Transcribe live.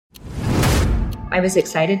I was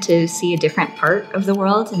excited to see a different part of the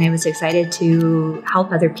world, and I was excited to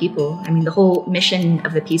help other people. I mean, the whole mission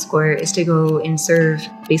of the Peace Corps is to go and serve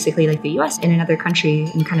basically like the US in another country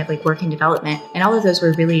and kind of like work in development. And all of those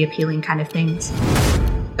were really appealing kind of things.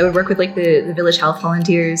 I would work with like the village health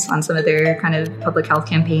volunteers on some of their kind of public health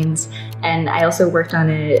campaigns. And I also worked on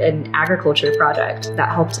an agriculture project that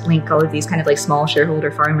helped link all of these kind of like small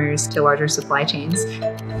shareholder farmers to larger supply chains.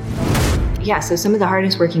 Yeah, so some of the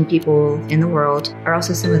hardest working people in the world are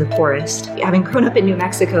also some of the poorest. Having grown up in New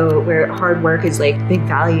Mexico, where hard work is like big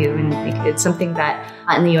value, and like, it's something that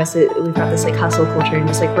in the US we've got this like hustle culture and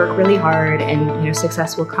just like work really hard and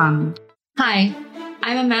success will come. Hi,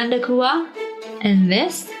 I'm Amanda Kua, and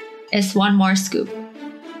this is One More Scoop.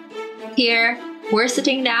 Here, we're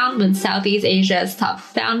sitting down with Southeast Asia's top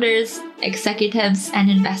founders, executives, and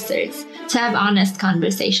investors to have honest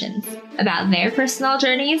conversations about their personal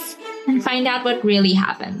journeys and find out what really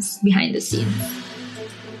happens behind the scenes.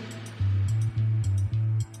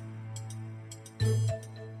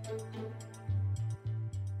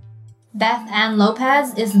 Beth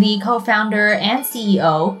Lopez is the co-founder and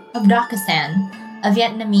CEO of DocaSan, a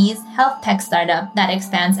Vietnamese health tech startup that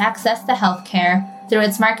expands access to healthcare through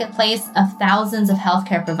its marketplace of thousands of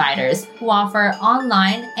healthcare providers who offer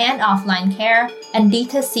online and offline care and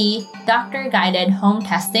D2C doctor-guided home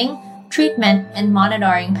testing, treatment, and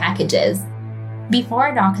monitoring packages.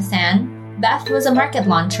 Before DocaSan, Beth was a market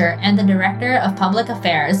launcher and the director of public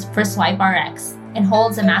affairs for SwipeRx and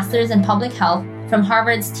holds a master's in public health from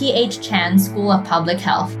Harvard's T.H. Chan School of Public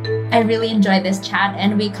Health. I really enjoyed this chat,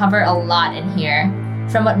 and we cover a lot in here.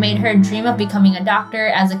 From what made her dream of becoming a doctor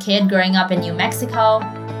as a kid growing up in New Mexico,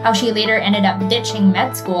 how she later ended up ditching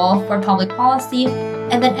med school for public policy,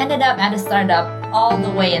 and then ended up at a startup all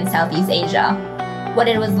the way in Southeast Asia. What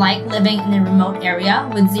it was like living in a remote area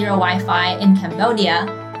with zero Wi-Fi in Cambodia,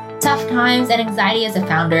 tough times and anxiety as a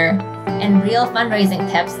founder, and real fundraising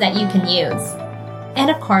tips that you can use. And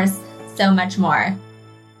of course, so much more.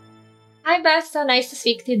 Hi Beth, so nice to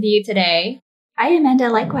speak to you today. Hi Amanda,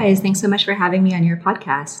 likewise. Thanks so much for having me on your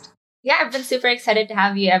podcast. Yeah, I've been super excited to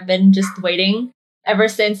have you. I've been just waiting ever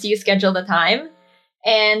since you scheduled the time.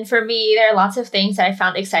 And for me, there are lots of things that I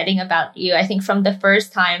found exciting about you. I think from the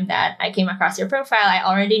first time that I came across your profile, I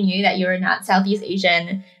already knew that you were not Southeast Asian.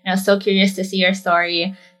 And I was so curious to see your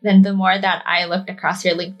story. Then the more that I looked across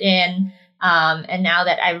your LinkedIn, and now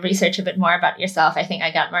that I've researched a bit more about yourself, I think I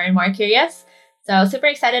got more and more curious. So super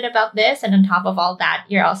excited about this. And on top of all that,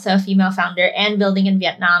 you're also a female founder and building in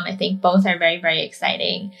Vietnam. I think both are very, very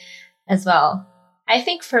exciting as well. I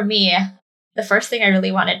think for me, the first thing I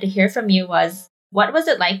really wanted to hear from you was, what was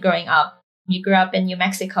it like growing up? You grew up in New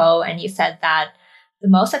Mexico and you said that the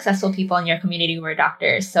most successful people in your community were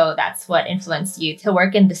doctors. So that's what influenced you to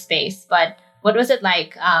work in the space. But what was it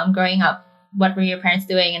like growing up? What were your parents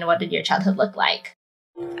doing and what did your childhood look like?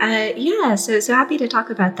 So happy to talk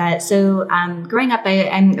about that. So growing up,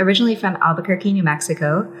 I'm originally from Albuquerque, New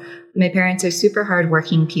Mexico. My parents are super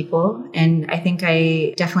hardworking people, and I think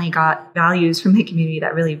I definitely got values from the community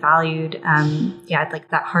that really valued, like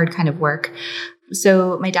that hard kind of work.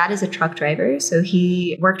 So my dad is a truck driver, so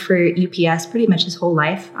he worked for UPS pretty much his whole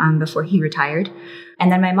life before he retired.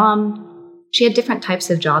 And then my mom, she had different types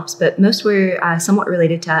of jobs, but most were somewhat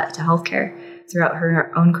related to healthcare throughout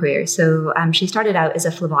her own career. So she started out as a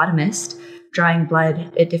phlebotomist, drawing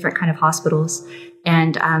blood at different kind of hospitals.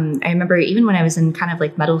 And I remember even when I was in kind of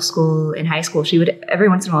like middle school and high school, she would every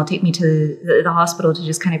once in a while take me to the hospital to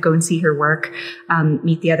just kind of go and see her work,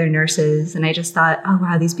 meet the other nurses. And I just thought, oh,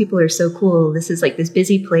 wow, these people are so cool. This is like this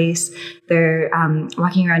busy place. They're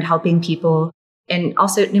walking around helping people. And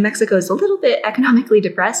also, New Mexico is a little bit economically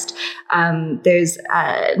depressed. There's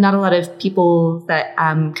not a lot of people that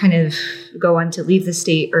kind of go on to leave the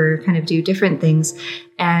state or kind of do different things.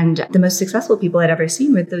 And the most successful people I'd ever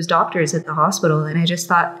seen were those doctors at the hospital. And I just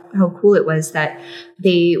thought how cool it was that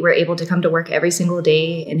they were able to come to work every single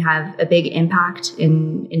day and have a big impact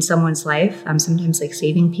in someone's life, sometimes like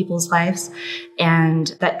saving people's lives. And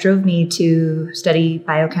that drove me to study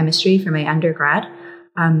biochemistry for my undergrad.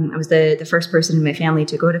 I was the first person in my family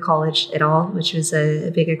to go to college at all, which was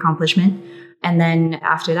a big accomplishment. And then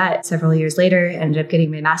after that, several years later, I ended up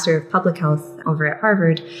getting my Master of Public Health over at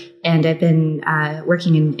Harvard. And I've been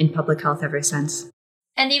working in public health ever since.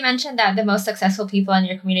 And you mentioned that the most successful people in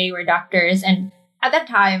your community were doctors. And at that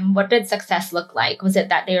time, what did success look like? Was it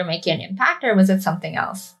that they were making an impact or was it something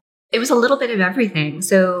else? It was a little bit of everything.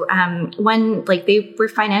 So one, like they were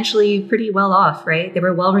financially pretty well off, right? They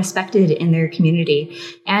were well respected in their community.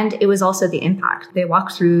 And it was also the impact. They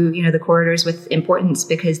walked through, the corridors with importance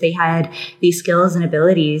because they had these skills and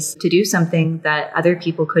abilities to do something that other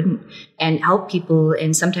people couldn't and help people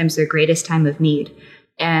in sometimes their greatest time of need.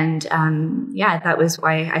 And that was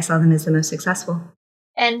why I saw them as the most successful.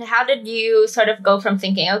 And how did you sort of go from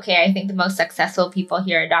thinking, okay, I think the most successful people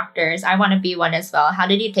here are doctors, I want to be one as well? How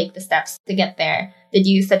did you take the steps to get there? Did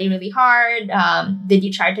you study really hard? Did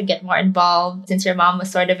you try to get more involved since your mom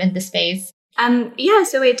was sort of in the space?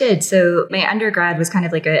 So I did. So my undergrad was kind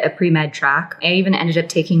of like a pre-med track. I even ended up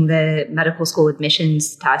taking the medical school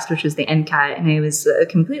admissions test, which was the MCAT, and I was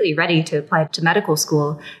completely ready to apply to medical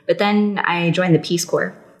school. But then I joined the Peace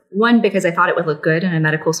Corps. One, because I thought it would look good in a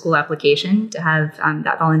medical school application to have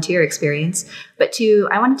that volunteer experience. But two,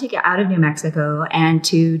 I wanted to get out of New Mexico and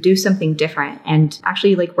to do something different and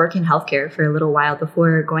actually like work in healthcare for a little while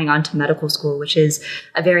before going on to medical school, which is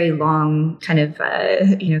a very long kind of,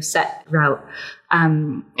 set route.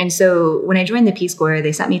 And so when I joined the Peace Corps,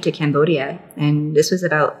 they sent me to Cambodia. And this was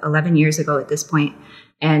about 11 years ago at this point.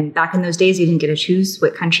 And back in those days, you didn't get to choose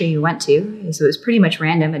what country you went to. So it was pretty much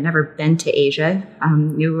random. I'd never been to Asia.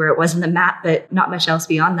 Knew where it was on the map, but not much else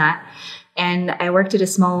beyond that. And I worked at a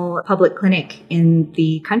small public clinic in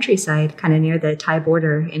the countryside, kind of near the Thai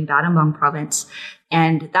border in Battambang province.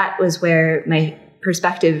 And that was where my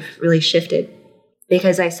perspective really shifted.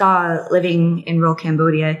 Because I saw living in rural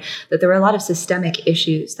Cambodia that there were a lot of systemic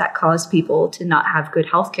issues that caused people to not have good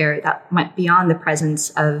healthcare that went beyond the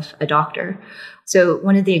presence of a doctor. So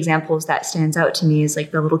one of the examples that stands out to me is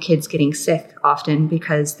like the little kids getting sick often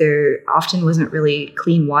because there often wasn't really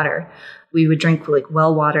clean water. We would drink like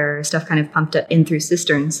well water, stuff kind of pumped up in through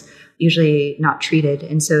cisterns, usually not treated.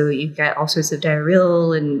 And so you get all sorts of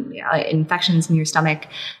diarrheal and infections in your stomach.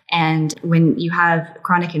 And when you have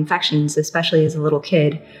chronic infections, especially as a little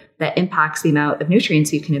kid, that impacts the amount of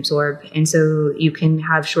nutrients you can absorb. And so you can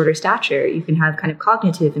have shorter stature, you can have kind of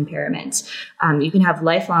cognitive impairments, you can have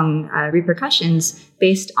lifelong repercussions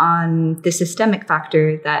based on the systemic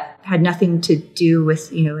factor that had nothing to do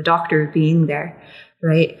with, a doctor being there,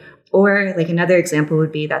 right? Or like another example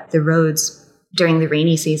would be that the roads during the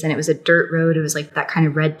rainy season, it was a dirt road. It was like that kind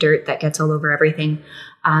of red dirt that gets all over everything.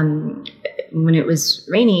 When it was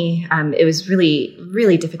rainy, it was really,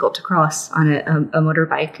 really difficult to cross on a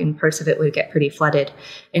motorbike, and parts of it would get pretty flooded.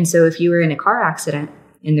 And so if you were in a car accident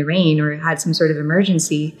in the rain or had some sort of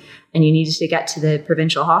emergency and you needed to get to the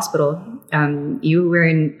provincial hospital, you were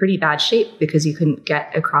in pretty bad shape because you couldn't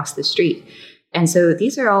get across the street. And so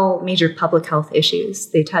these are all major public health issues.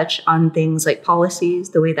 They touch on things like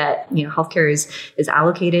policies, the way that, healthcare is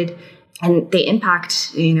allocated, and they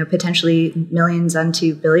impact, potentially millions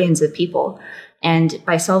onto billions of people. And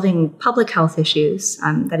by solving public health issues,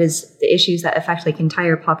 that is the issues that affect like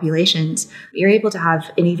entire populations, you're able to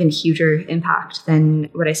have an even huger impact than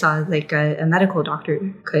what I saw like a medical doctor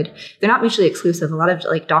could. They're not mutually exclusive. A lot of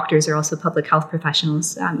like doctors are also public health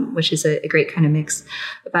professionals, which is a great kind of mix.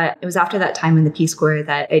 But it was after that time in the Peace Corps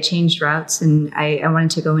that I changed routes and I wanted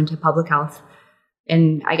to go into public health.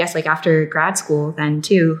 And I guess like after grad school then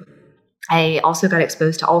too, I also got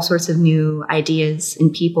exposed to all sorts of new ideas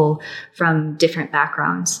and people from different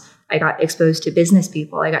backgrounds. I got exposed to business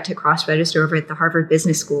people. I got to cross-register over at the Harvard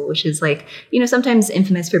Business School, which is like, sometimes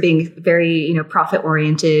infamous for being very,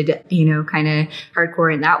 profit-oriented, kind of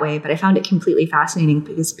hardcore in that way. But I found it completely fascinating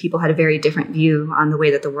because people had a very different view on the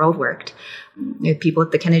way that the world worked. People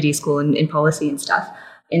at the Kennedy School in policy and stuff.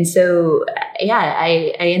 And so,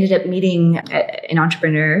 I ended up meeting an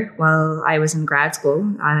entrepreneur while I was in grad school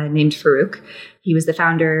named Farouk. He was the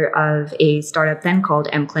founder of a startup then called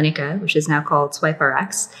M Clinica, which is now called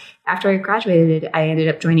SwipeRx. After I graduated, I ended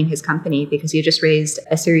up joining his company because he had just raised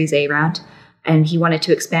a Series A round. And he wanted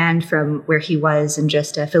to expand from where he was in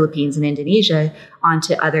just Philippines and Indonesia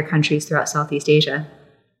onto other countries throughout Southeast Asia.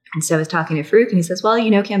 And so I was talking to Farouk and he says, well,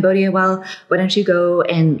 Cambodia, well, why don't you go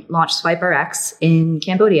and launch SwipeRx in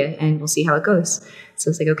Cambodia and we'll see how it goes. So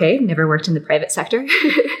I was like, okay, never worked in the private sector,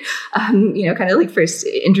 kind of like first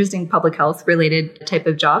interesting public health related type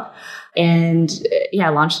of job. And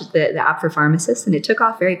launched the app for pharmacists and it took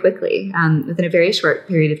off very quickly. Within a very short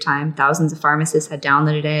period of time, thousands of pharmacists had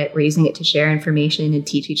downloaded it, were using it to share information and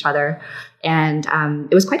teach each other. And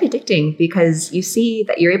it was quite addicting because you see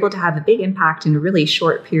that you're able to have a big impact in a really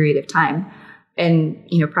short period of time. And,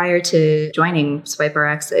 prior to joining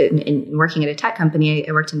SwipeRx and working at a tech company,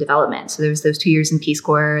 I worked in development. So there was those 2 years in Peace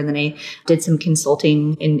Corps and then I did some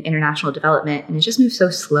consulting in international development and it just moved so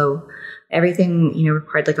slow. everything,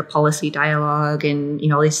 required like a policy dialogue and,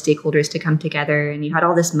 all these stakeholders to come together, and you had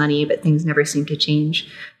all this money, but things never seemed to change.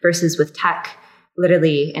 Versus with tech,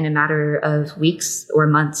 literally in a matter of weeks or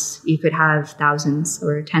months, you could have thousands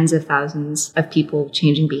or tens of thousands of people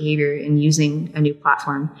changing behavior and using a new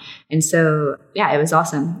platform. And so, yeah, it was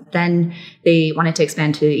awesome. Then they wanted to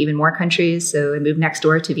expand to even more countries. So I moved next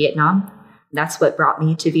door to Vietnam. That's what brought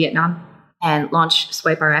me to Vietnam and launched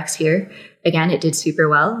SwipeRx here. Again, it did super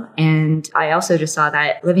well. And I also just saw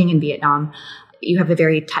that living in Vietnam, you have a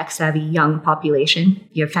very tech-savvy young population.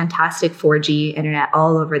 You have fantastic 4G internet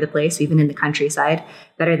all over the place, even in the countryside,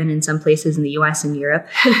 better than in some places in the US and Europe.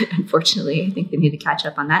 Unfortunately, I think they need to catch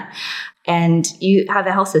up on that. And you have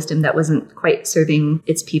a health system that wasn't quite serving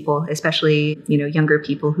its people, especially, younger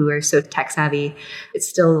people who are so tech savvy. It's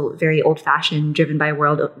still very old fashioned, driven by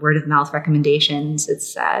word of mouth recommendations.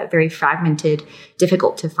 It's very fragmented,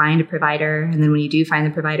 difficult to find a provider. And then when you do find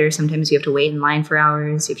the provider, sometimes you have to wait in line for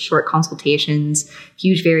hours. You have short consultations,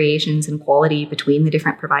 huge variations in quality between the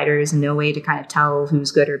different providers, and no way to kind of tell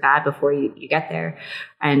who's good or bad before you get there.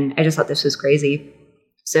 And I just thought this was crazy.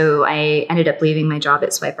 So I ended up leaving my job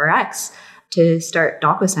at SwipeRx to start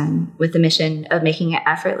DocuSign with the mission of making it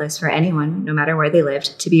effortless for anyone, no matter where they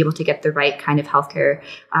lived, to be able to get the right kind of healthcare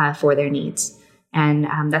for their needs.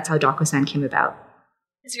 And that's how DocuSign came about.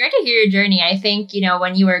 It's great to hear your journey. I think,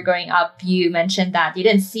 when you were growing up, you mentioned that you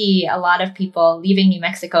didn't see a lot of people leaving New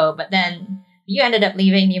Mexico, but then you ended up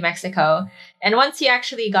leaving New Mexico. And once you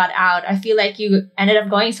actually got out, I feel like you ended up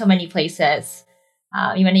going so many places.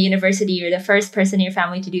 You went to university, you're the first person in your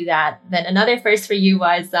family to do that. Then another first for you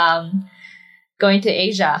was going to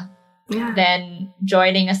Asia. Yeah. Then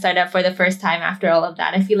joining a startup for the first time after all of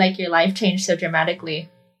that. I feel like your life changed so dramatically.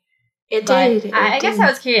 It did. I guess I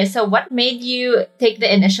was curious. So what made you take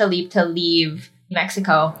the initial leap to leave New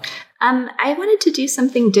Mexico? I wanted to do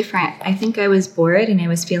something different. I think I was bored and I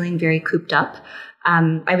was feeling very cooped up.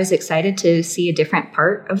 I was excited to see a different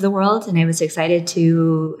part of the world, and I was excited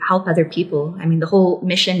to help other people. I mean, the whole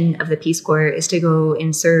mission of the Peace Corps is to go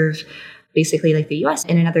and serve basically like the US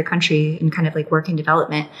in another country and kind of like work in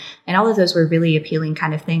development. And all of those were really appealing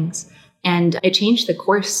kind of things. And it changed the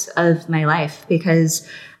course of my life because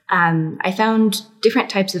I found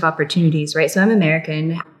different types of opportunities, right? So I'm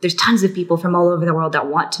American. There's tons of people from all over the world that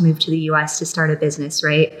want to move to the US to start a business,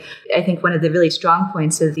 right? I think one of the really strong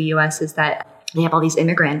points of the US is that they have all these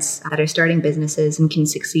immigrants that are starting businesses and can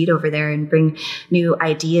succeed over there and bring new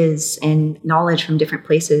ideas and knowledge from different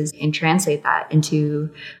places and translate that into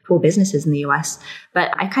cool businesses in the US.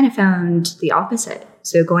 But I kind of found the opposite.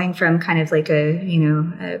 So going from kind of like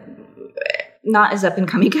a not as up and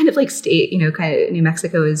coming kind of like state, kind of New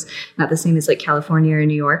Mexico is not the same as like California or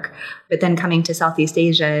New York, but then coming to Southeast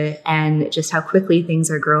Asia and just how quickly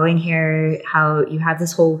things are growing here, how you have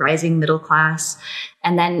this whole rising middle class.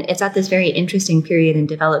 And then it's at this very interesting period in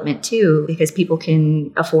development too, because people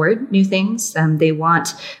can afford new things. They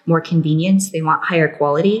want more convenience. They want higher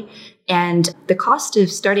quality. And the cost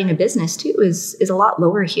of starting a business too is a lot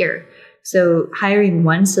lower here. So hiring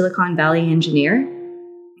one Silicon Valley engineer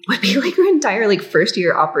would be like your entire like first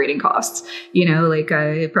year operating costs,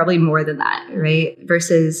 probably more than that, right?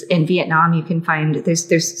 Versus in Vietnam, you can find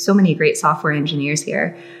there's so many great software engineers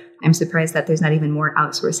here. I'm surprised that there's not even more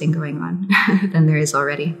outsourcing going on than there is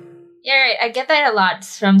already. Yeah, right. I get that a lot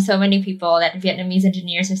from so many people that Vietnamese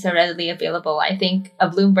engineers are so readily available. I think a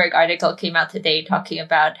Bloomberg article came out today talking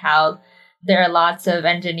about how there are lots of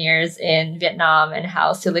engineers in Vietnam and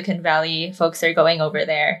how Silicon Valley folks are going over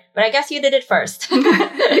there. But I guess you did it first.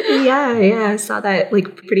 Yeah. I saw that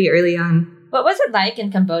like pretty early on. What was it like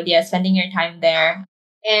in Cambodia, spending your time there?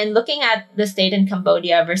 And looking at the state in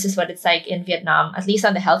Cambodia versus what it's like in Vietnam, at least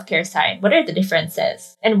on the healthcare side, what are the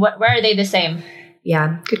differences? And where are they the same?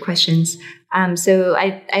 Yeah, good questions. So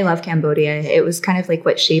I love Cambodia. It was kind of like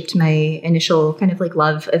what shaped my initial kind of like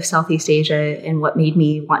love of Southeast Asia and what made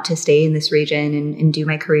me want to stay in this region and do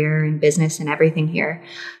my career and business and everything here.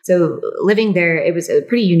 So living there, it was a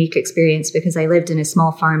pretty unique experience because I lived in a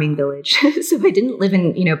small farming village. So I didn't live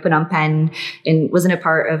in, Phnom Penh and wasn't a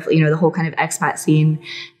part of, the whole kind of expat scene.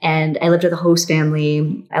 And I lived with a host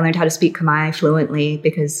family. I learned how to speak Khmer fluently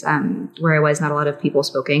because where I was, not a lot of people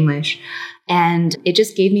spoke English. And it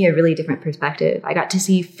just gave me a really different perspective. I got to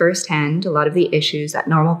see firsthand a lot of the issues that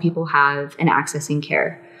normal people have in accessing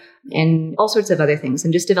care and all sorts of other things,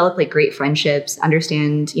 and just develop like great friendships,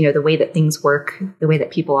 understand, the way that things work, the way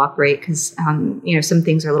that people operate, because, some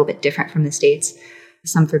things are a little bit different from the States.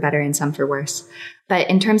 some for better and some for worse. But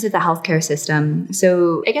in terms of the healthcare system,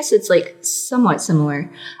 so I guess it's like somewhat similar.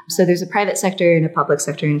 So there's a private sector and a public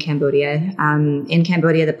sector in Cambodia. In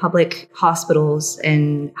Cambodia, the public hospitals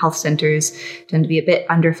and health centers tend to be a bit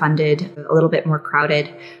underfunded, a little bit more crowded.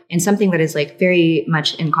 And something that is like very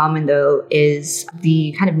much in common, though, is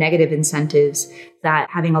the kind of negative incentives that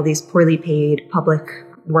having all these poorly paid public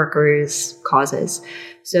workers causes.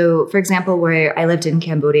 So, for example, where I lived in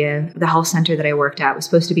Cambodia, the health center that I worked at was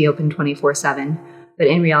supposed to be open 24/7. But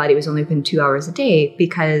in reality, it was only open 2 hours a day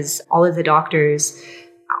because all of the doctors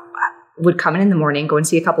would come in the morning, go and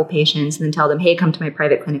see a couple patients, and then tell them, hey, come to my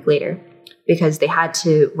private clinic later. Because they had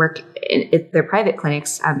to work in their private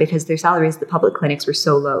clinics because their salaries at the public clinics were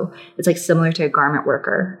so low. It's like similar to a garment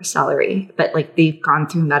worker salary, but like they've gone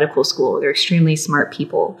through medical school. They're extremely smart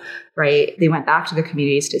people, right? They went back to their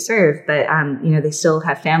communities to serve, but they still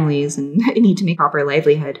have families and need to make proper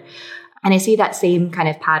livelihood. And I see that same kind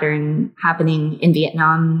of pattern happening in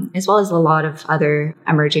Vietnam, as well as a lot of other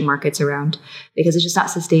emerging markets around, because it's just not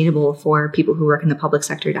sustainable for people who work in the public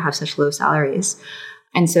sector to have such low salaries.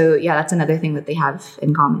 And so, yeah, that's another thing that they have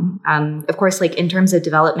in common. Of course, like in terms of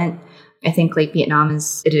development, I think like Vietnam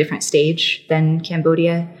is at a different stage than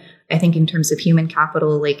Cambodia. I think in terms of human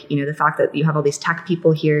capital, like, the fact that you have all these tech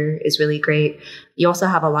people here is really great. You also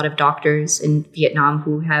have a lot of doctors in Vietnam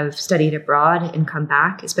who have studied abroad and come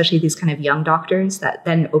back, especially these kind of young doctors that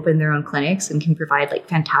then open their own clinics and can provide like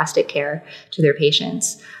fantastic care to their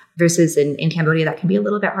patients versus in Cambodia, that can be a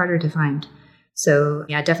little bit harder to find. So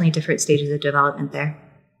yeah, definitely different stages of development there.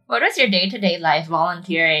 What was your day-to-day life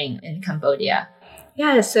volunteering in Cambodia?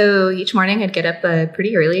 Yeah, so each morning I'd get up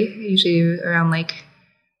pretty early, usually around like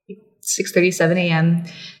 6:30, 7 a.m.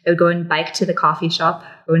 I would go and bike to the coffee shop,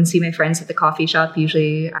 go and see my friends at the coffee shop.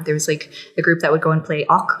 Usually there was like a group that would go and play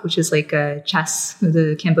ok, which is like chess,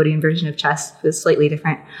 the Cambodian version of chess. It was slightly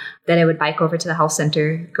different. Then I would bike over to the health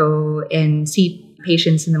center, go and see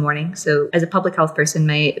patients in the morning. So as a public health person,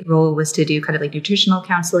 my role was to do kind of like nutritional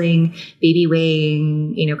counseling, baby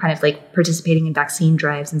weighing, kind of like participating in vaccine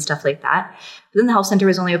drives and stuff like that. But then the health center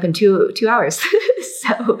was only open two hours.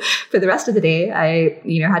 So for the rest of the day, I,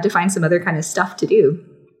 had to find some other kind of stuff to do.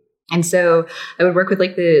 And so I would work with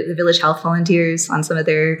like the village health volunteers on some of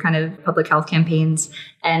their kind of public health campaigns.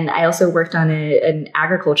 And I also worked on an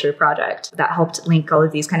agriculture project that helped link all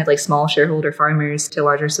of these kind of like small shareholder farmers to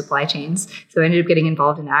larger supply chains. So I ended up getting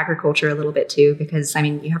involved in agriculture a little bit too, because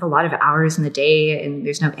you have a lot of hours in the day and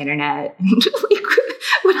there's no internet. Like,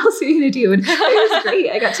 what else are you going to do? And it was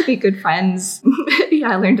great. I got to make good friends.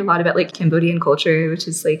 Yeah, I learned a lot about like Cambodian culture, which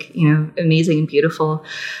is like, amazing and beautiful.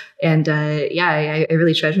 And I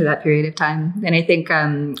really treasure that period of time. And I think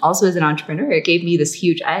also as an entrepreneur, it gave me this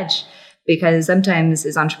huge edge because sometimes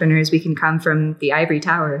as entrepreneurs, we can come from the ivory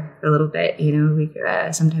tower a little bit, we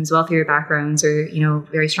sometimes wealthier backgrounds or,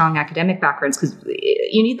 very strong academic backgrounds because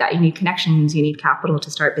you need that. You need connections, you need capital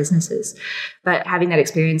to start businesses. But having that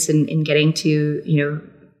experience in getting to,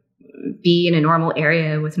 be in a normal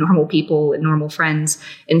area with normal people and normal friends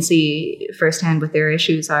and see firsthand what their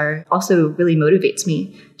issues are also really motivates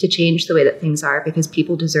me to change the way that things are because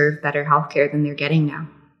people deserve better healthcare than they're getting now.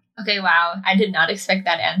 Okay, wow. I did not expect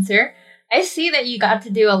that answer. I see that you got to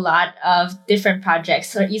do a lot of different projects.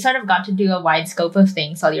 So you sort of got to do a wide scope of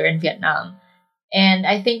things while you were in Vietnam. And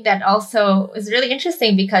I think that also is really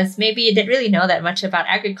interesting because maybe you didn't really know that much about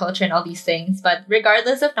agriculture and all these things. But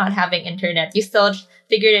regardless of not having internet, you still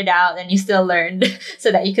figured it out and you still learned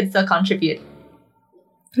so that you could still contribute.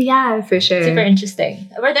 Yeah, for sure. Super interesting.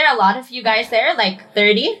 Were there a lot of you guys there, like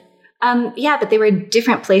 30? Yeah, but they were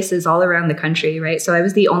different places all around the country, right? So I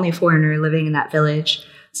was the only foreigner living in that village.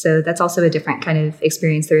 So that's also a different kind of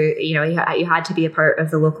experience there. You had to be a part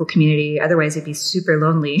of the local community. Otherwise, it'd be super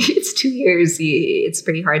lonely. It's 2 years. It's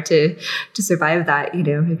pretty hard to survive that,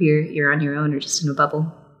 if you're on your own or just in a bubble.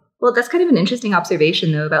 Well, that's kind of an interesting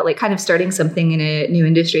observation, though, about like kind of starting something in a new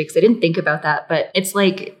industry, because I didn't think about that. But it's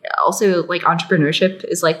like also like entrepreneurship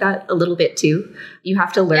is like that a little bit, too. You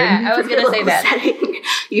have to learn. Yeah, I was going to say that. Setting.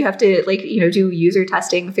 You have to do user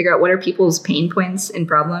testing, figure out what are people's pain points and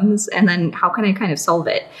problems, and then how can I kind of solve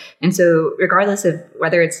it? And so regardless of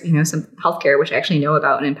whether it's, some healthcare, which I actually know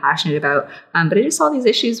about and I'm passionate about, but I just saw these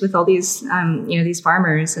issues with all these, these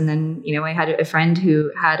farmers. And then, I had a friend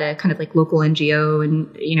who had a kind of like local NGO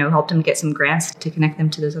and, helped him get some grants to connect them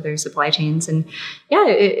to those other supply chains. And yeah,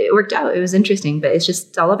 it worked out. It was interesting, but it's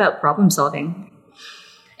just all about problem solving.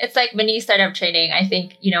 It's like when you start up trading, I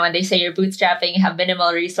think, when they say you're bootstrapping, you have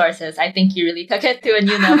minimal resources, I think you really took it to a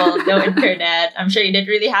new level. No internet. I'm sure you didn't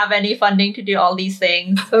really have any funding to do all these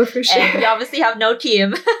things. Oh, for sure. And you obviously have no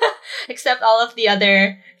team. Except all of the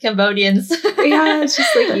other Cambodians. Yeah, it's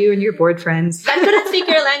just like you and your bored friends. That couldn't speak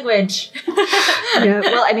your language. Yeah,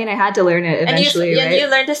 well, I mean, I had to learn it eventually, and you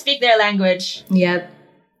learned to speak their language. Yep.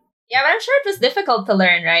 Yeah, but I'm sure it was difficult to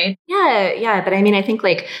learn, right? Yeah. But I mean, I think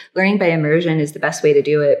like learning by immersion is the best way to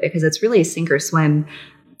do it because it's really sink or swim.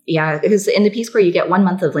 Yeah, because in the Peace Corps, you get 1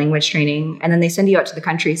 month of language training and then they send you out to the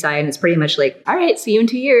countryside and it's pretty much like, all right, see you in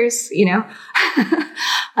 2 years, you know?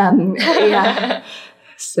 Yeah.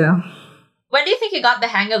 So. When do you think you got the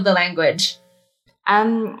hang of the language?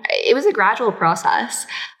 It was a gradual process.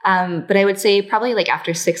 But I would say probably like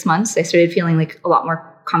after 6 months, I started feeling like a lot more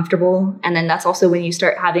comfortable. And then that's also when you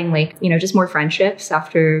start having like, you know, just more friendships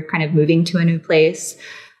after kind of moving to a new place.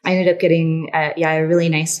 I ended up getting, a really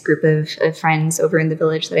nice group of friends over in the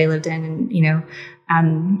village that I lived in. And, you know,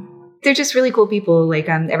 they're just really cool people. Like,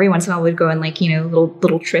 every once in a while we'd go on like, you know,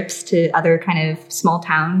 little trips to other kind of small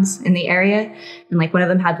towns in the area. And like one of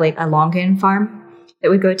them had like a longan farm that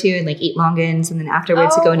we'd go to and like eat longans. And then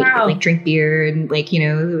afterwards to go and eat, like drink beer and like, you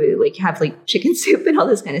know, like have like chicken soup and all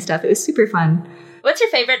this kind of stuff. It was super fun. What's your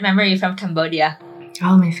favorite memory from Cambodia?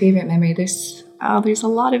 Oh, my favorite memory. There's a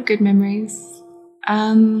lot of good memories.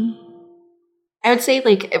 I would say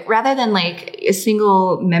like rather than like a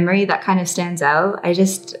single memory that kind of stands out, I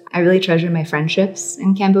really treasure my friendships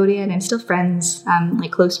in Cambodia and I'm still friends,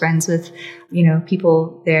 like close friends with, you know,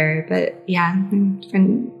 people there. But yeah,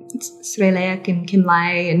 friend Sri Leak and Kim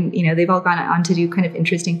Lai and, you know, they've all gone on to do kind of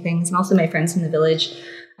interesting things. And also my friends in the village.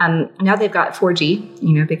 Now they've got 4G,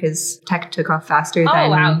 you know, because tech took off faster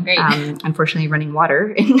than, unfortunately, running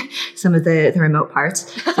water in some of the remote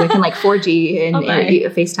parts. So I can like 4G and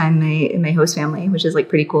FaceTime my host family, which is like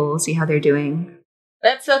pretty cool. See how they're doing.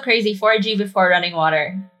 That's so crazy. 4G before running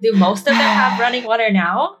water. Do most of them have running water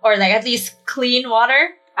now? Or like at least clean water?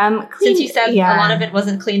 Clean, since you said a lot of it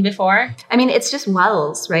wasn't clean before? I mean, it's just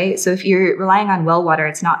wells, right? So if you're relying on well water,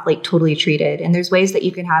 it's not like totally treated. And there's ways that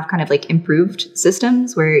you can have kind of like improved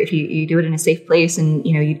systems where if you do it in a safe place and,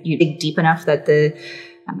 you know, you dig deep enough that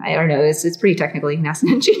I don't know, it's pretty technical. You can ask an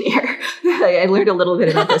engineer. I learned a little bit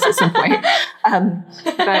about this at some point.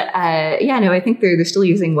 I think they're still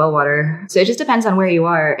using well water. So it just depends on where you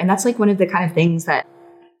are. And that's like one of the kind of things that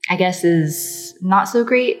I guess is not so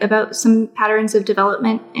great about some patterns of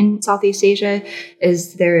development in Southeast Asia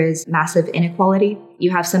is there is massive inequality. You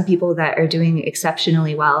have some people that are doing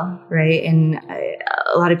exceptionally well, right? And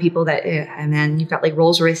a lot of people that, you've got like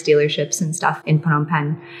Rolls-Royce dealerships and stuff in Phnom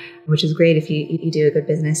Penh, which is great if you do a good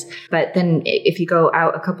business. But then if you go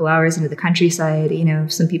out a couple hours into the countryside, you know,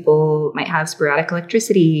 some people might have sporadic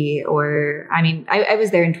electricity or, I mean, I was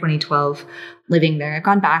there in 2012 living there. I've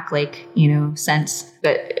gone back like, you know, since,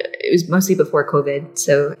 but it was mostly before COVID.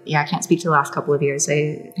 So yeah, I can't speak to the last couple of years.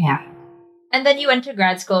 And then you went to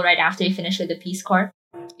grad school right after you finished with the Peace Corps?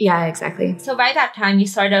 Yeah, exactly. So by that time, you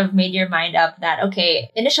sort of made your mind up that, okay,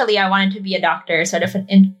 initially I wanted to be a doctor, sort of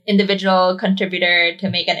an individual contributor to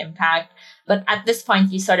make an impact. But at this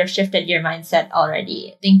point, you sort of shifted your mindset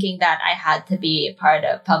already, thinking that I had to be part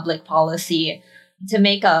of public policy to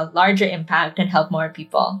make a larger impact and help more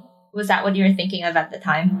people. Was that what you were thinking of at the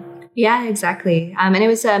time? Yeah, exactly. And it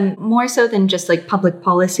was more so than just like public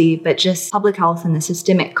policy, but just public health and the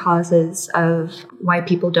systemic causes of why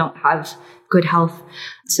people don't have good health.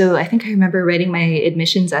 So I think I remember writing my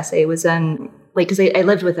admissions essay was because I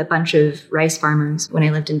lived with a bunch of rice farmers when I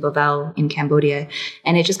lived in Bovel in Cambodia.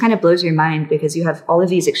 And it just kind of blows your mind because you have all of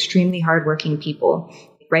these extremely hardworking people.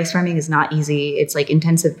 Rice farming is not easy. It's like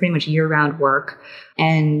intensive, pretty much year-round work.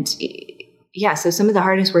 And yeah, so some of the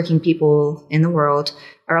hardest working people in the world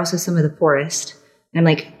are also some of the poorest. And I'm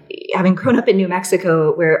like, having grown up in New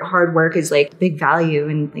Mexico where hard work is like big value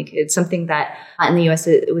and like it's something that in the US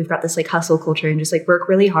we've got this like hustle culture and just like work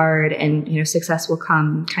really hard and, you know, success will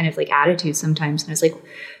come kind of like attitude sometimes. And I was like,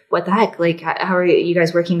 what the heck? Like, how are you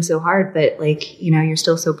guys working so hard, but like, you know, you're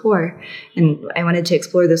still so poor? And I wanted to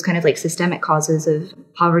explore those kind of like systemic causes of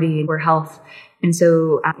poverty and poor health. And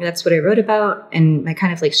so that's what I wrote about. And my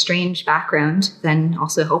kind of like strange background then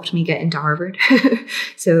also helped me get into Harvard.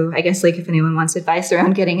 So I guess like if anyone wants advice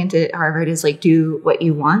around getting into Harvard is like do what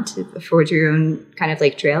you want, forge your own kind of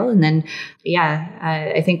like trail. And then,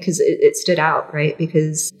 I think because it stood out, right?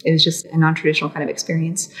 Because it was just a non-traditional kind of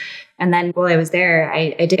experience. And then while I was there,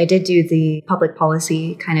 I did do the public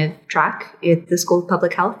policy kind of track at the School of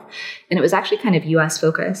Public Health. And it was actually kind of US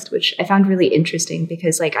focused, which I found really interesting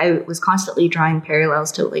because like I was constantly drawing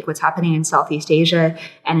parallels to like what's happening in Southeast Asia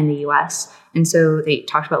and in the US. And so they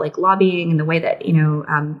talked about like lobbying and the way that,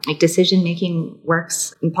 like decision making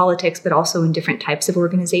works in politics, but also in different types of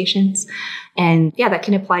organizations. And yeah, that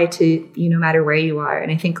can apply to, no matter where you are.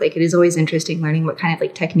 And I think like it is always interesting learning what kind of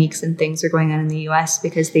like techniques and things are going on in the US,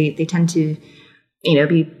 because they tend to,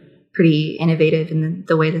 be pretty innovative in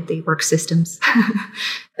the way that they work systems.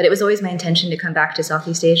 But it was always my intention to come back to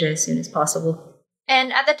Southeast Asia as soon as possible.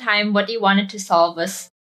 And at the time, what you wanted to solve was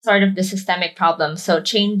sort of the systemic problem. So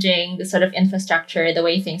changing the sort of infrastructure, the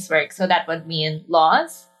way things work. So that would mean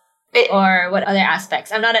laws or what other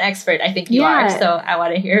aspects? I'm not an expert. I think you are. So I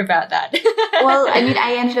want to hear about that. Well, I mean,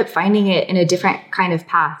 I ended up finding it in a different kind of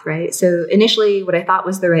path, right? So initially what I thought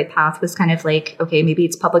was the right path was kind of like, okay, maybe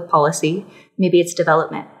it's public policy, maybe it's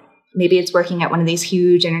development. Maybe it's working at one of these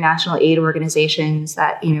huge international aid organizations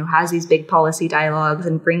that, has these big policy dialogues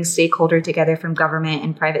and brings stakeholder together from government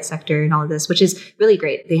and private sector and all of this, which is really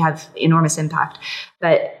great. They have enormous impact.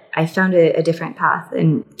 But I found a different path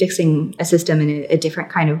in fixing a system in a different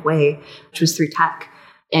kind of way, which was through tech.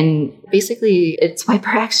 And basically, it's my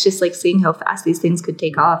perhaps just like seeing how fast these things could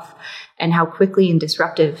take off and how quickly and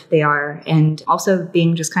disruptive they are. And also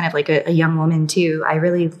being just kind of like a young woman too, I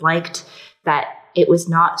really liked that it was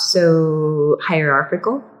not so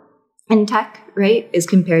hierarchical in tech, right? As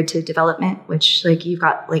compared to development, which like you've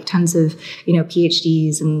got like tons of,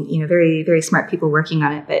 PhDs and, very, very smart people working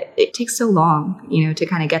on it, but it takes so long, to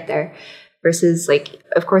kind of get there. Versus like,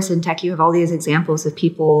 of course, in tech, you have all these examples of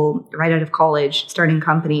people right out of college starting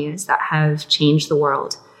companies that have changed the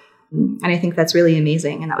world. And I think that's really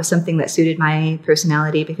amazing. And that was something that suited my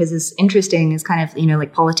personality, because as interesting as kind of,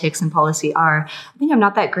 like politics and policy are, I think I'm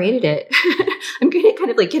not that great at it. I'm good at kind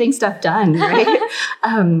of like getting stuff done, right?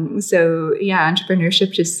 So yeah,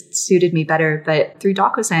 entrepreneurship just suited me better. But through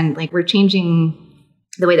DocuSign, like we're changing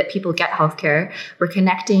the way that people get healthcare. We're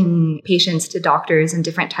connecting patients to doctors and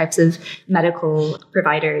different types of medical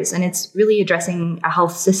providers. And it's really addressing a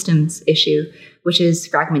health systems issue, which is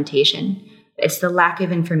fragmentation. It's the lack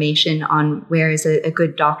of information on where is a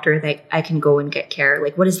good doctor that I can go and get care.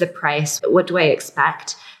 Like, what is the price? What do I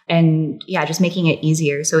expect? And yeah, just making it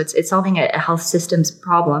easier. So it's solving a health systems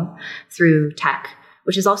problem through tech,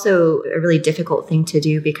 which is also a really difficult thing to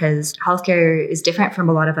do, because healthcare is different from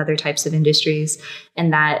a lot of other types of industries.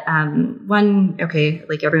 And that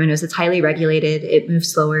like everyone knows, it's highly regulated, it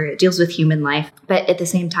moves slower, it deals with human life. But at the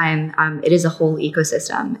same time, it is a whole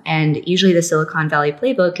ecosystem. And usually the Silicon Valley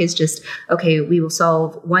playbook is just, okay, we will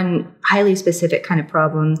solve one highly specific kind of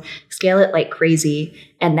problem, scale it like crazy,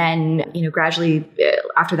 and then, gradually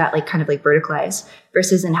after that, like kind of like verticalize.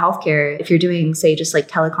 Versus in healthcare, if you're doing, say, just like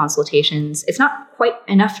teleconsultations, it's not quite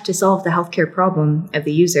enough to solve the healthcare problem of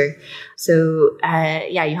the user. So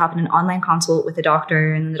you hop in an online consult with a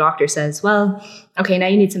doctor, and then the doctor says, well, okay, now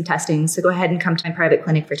you need some testing, so go ahead and come to my private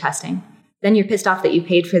clinic for testing. Then you're pissed off that you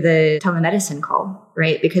paid for the telemedicine call,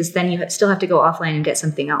 right? Because then you still have to go offline and get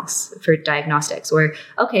something else for diagnostics. Or,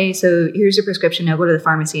 okay, so here's your prescription, now go to the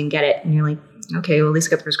pharmacy and get it. And you're like, okay, well, at least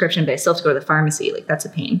I got the prescription, but I still have to go to the pharmacy. Like, that's a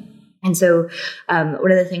pain. And so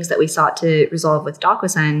one of the things that we sought to resolve with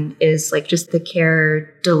DocuSign is like just the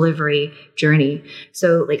care delivery journey.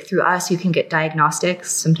 So like through us, you can get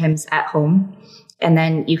diagnostics sometimes at home. And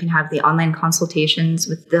then you can have the online consultations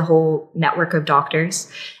with the whole network of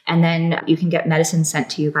doctors. And then you can get medicine sent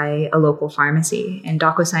to you by a local pharmacy. And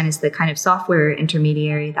DocuSign is the kind of software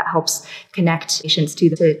intermediary that helps connect patients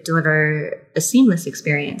to deliver a seamless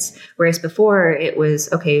experience. Whereas before it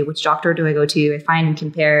was, okay, which doctor do I go to? I find and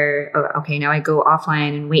compare. Okay, now I go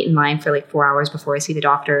offline and wait in line for like 4 hours before I see the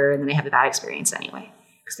doctor. And then I have a bad experience anyway.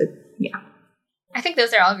 So, yeah. I think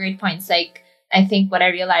those are all great points. Like, I think what I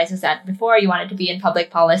realized is that before you wanted to be in public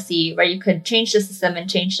policy where you could change the system and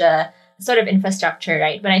change the sort of infrastructure,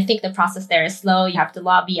 right? But I think the process there is slow. You have to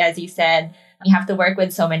lobby, as you said. You have to work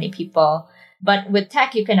with so many people. But with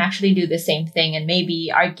tech, you can actually do the same thing and maybe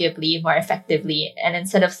arguably more effectively. And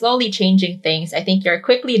instead of slowly changing things, I think you're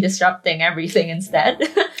quickly disrupting everything instead.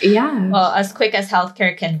 Yeah. Well, as quick as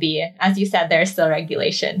healthcare can be. As you said, there are still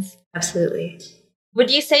regulations. Absolutely. Would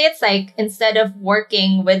you say it's like, instead of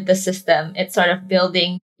working with the system, it's sort of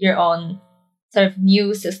building your own sort of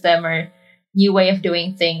new system or new way of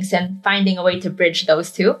doing things and finding a way to bridge those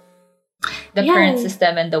two? The current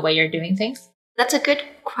system and the way you're doing things? That's a good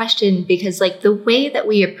question, because like the way that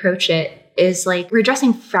we approach it is like we're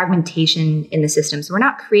addressing fragmentation in the system. So we're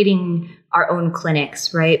not creating our own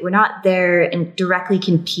clinics, right? We're not there and directly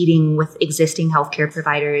competing with existing healthcare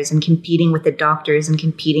providers and competing with the doctors and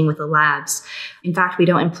competing with the labs. In fact, we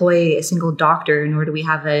don't employ a single doctor, nor do we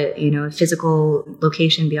have a physical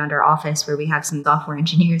location beyond our office where we have some software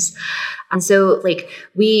engineers. And so like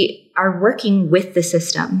we are working with the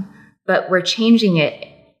system, but we're changing it,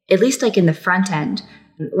 at least like in the front end,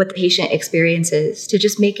 what the patient experiences, to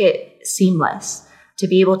just make it seamless, to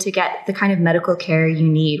be able to get the kind of medical care you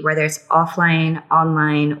need, whether it's offline,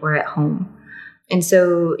 online, or at home. And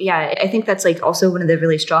so, yeah, I think that's like also one of the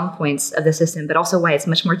really strong points of the system, but also why it's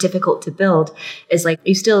much more difficult to build is like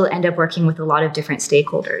you still end up working with a lot of different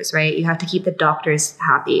stakeholders, right? You have to keep the doctors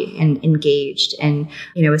happy and engaged. And,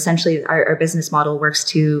 essentially our business model works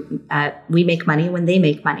to, we make money when they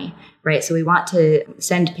make money, right? So we want to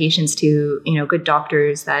send patients to, good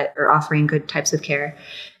doctors that are offering good types of care.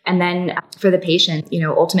 And then for the patient,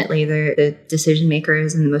 ultimately they're the decision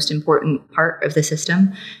makers and the most important part of the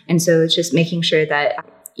system. And so it's just making sure that,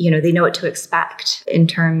 they know what to expect in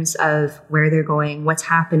terms of where they're going, what's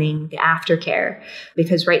happening, the aftercare.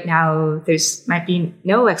 Because right now there's might be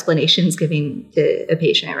no explanations given to a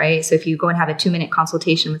patient, right? So if you go and have a 2-minute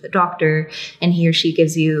consultation with a doctor and he or she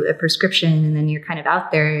gives you a prescription and then you're kind of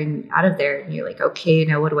out there and out of there and you're like, okay,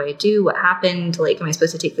 now what do I do? What happened? Like, am I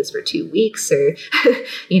supposed to take this for 2 weeks or,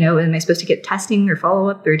 am I supposed to get testing or follow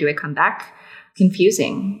up or do I come back?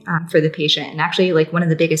 Confusing for the patient. And actually, like one of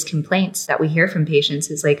the biggest complaints that we hear from patients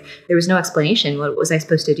is like, there was no explanation. What was I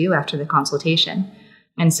supposed to do after the consultation?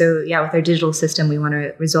 And so, yeah, with our digital system, we want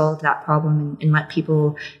to resolve that problem and let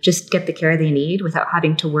people just get the care they need without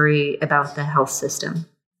having to worry about the health system.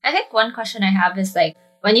 I think one question I have is like,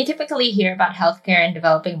 when you typically hear about healthcare in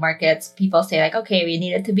developing markets, people say like, okay, we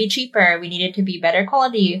need it to be cheaper. We need it to be better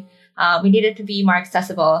quality. We need it to be more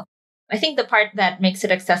accessible. I think the part that makes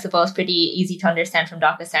it accessible is pretty easy to understand from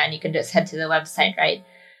DocuSign. You can just head to the website, right?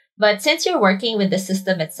 But since you're working with the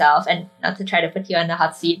system itself, and not to try to put you on the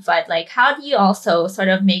hot seat, but like, how do you also sort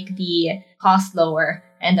of make the cost lower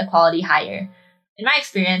and the quality higher? In my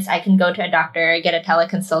experience, I can go to a doctor, get a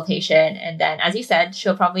teleconsultation, and then, as you said,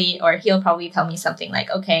 he'll probably tell me something like,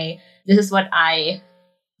 okay, this is what I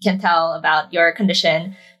can tell about your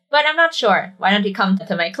condition, but I'm not sure. Why don't you come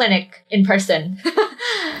to my clinic in person?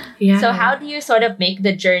 Yeah. So how do you sort of make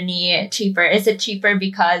the journey cheaper? Is it cheaper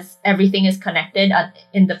because everything is connected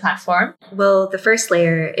in the platform? Well, the first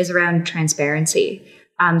layer is around transparency.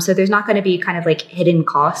 So there's not going to be kind of like hidden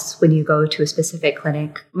costs when you go to a specific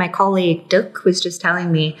clinic. My colleague Duke was just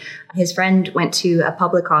telling me his friend went to a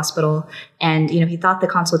public hospital and, he thought the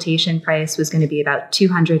consultation price was going to be about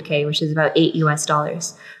 $200K, which is about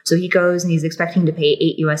 $8. So he goes and he's expecting to pay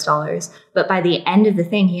 $8. But by the end of the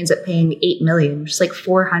thing, he ends up paying $8 million, which is like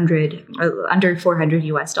under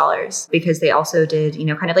 $400 because they also did,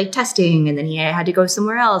 kind of like testing and then he had to go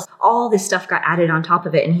somewhere else. All this stuff got added on top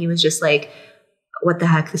of it. And he was just like, what the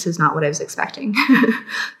heck? This is not what I was expecting,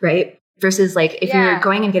 right? Versus like if you're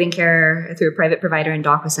going and getting care through a private provider in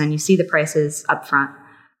DocuSign, you see the prices up front,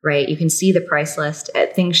 right? You can see the price list.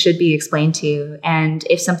 Things should be explained to you. And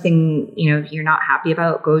if something, you're not happy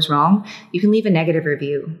about goes wrong, you can leave a negative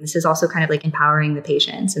review. This is also kind of like empowering the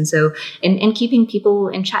patients. And so, and keeping people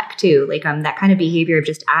in check too, like that kind of behavior of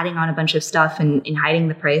just adding on a bunch of stuff and hiding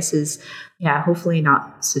the price is, hopefully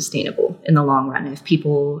not sustainable in the long run if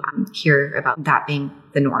people hear about that being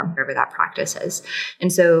the norm, whatever that practice is.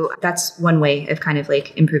 And so that's one way of kind of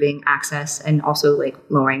like improving access and also like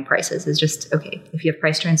lowering prices is just, okay, if you have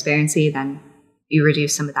price transparency, then you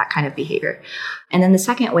reduce some of that kind of behavior. And then the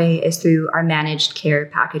second way is through our managed care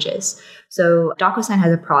packages. So DocuSign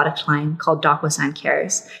has a product line called DocuSign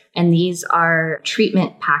Cares. And these are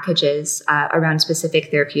treatment packages around specific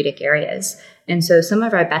therapeutic areas. And so some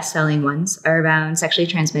of our best-selling ones are around sexually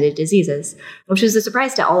transmitted diseases, which was a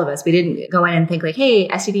surprise to all of us. We didn't go in and think like, hey,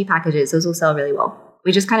 STD packages, those will sell really well.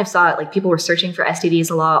 We just kind of saw it, like people were searching for STDs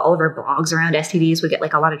a lot. All of our blogs around STDs would get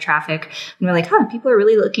like a lot of traffic. And we're like, people are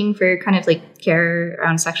really looking for kind of like care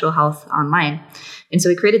around sexual health online. And so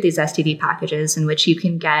we created these STD packages in which you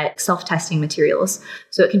can get self-testing materials.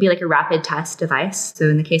 So it can be like a rapid test device. So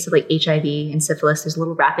in the case of like HIV and syphilis, there's a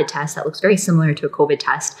little rapid test that looks very similar to a COVID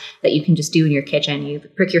test that you can just do in your kitchen. You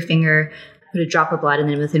prick your finger, put a drop of blood, and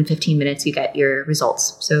then within 15 minutes, you get your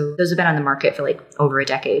results. So those have been on the market for like over a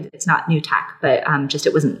decade. It's not new tech, but just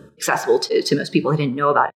it wasn't accessible to most people who didn't know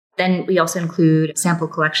about it. Then we also include sample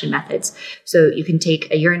collection methods. So you can take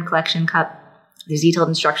a urine collection cup. There's detailed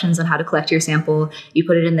instructions on how to collect your sample. You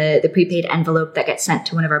put it in the prepaid envelope that gets sent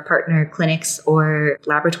to one of our partner clinics or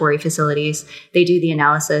laboratory facilities. They do the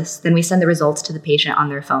analysis. Then we send the results to the patient on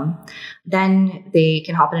their phone. Then they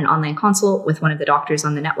can hop in an online consult with one of the doctors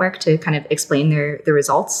on the network to kind of explain the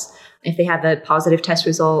results. If they have a positive test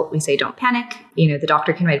result, we say, don't panic. The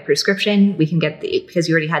doctor can write a prescription. We can get because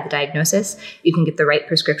you already had the diagnosis, you can get the right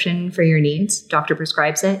prescription for your needs. Doctor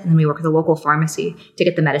prescribes it. And then we work with a local pharmacy to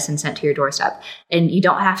get the medicine sent to your doorstep. And you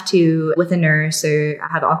don't have to with a nurse or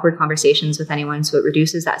have awkward conversations with anyone. So it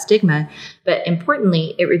reduces that stigma. But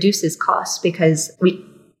importantly, it reduces costs because we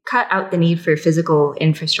cut out the need for physical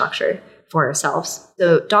infrastructure for ourselves.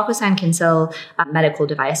 So DocuSign can sell medical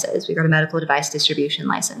devices. We've got a medical device distribution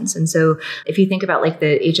license. And so if you think about like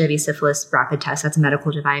the HIV syphilis rapid test, that's a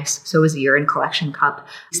medical device. So is a urine collection cup.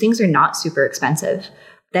 These things are not super expensive.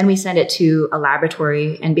 Then we send it to a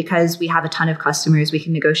laboratory. And because we have a ton of customers, we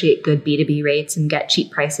can negotiate good B2B rates and get cheap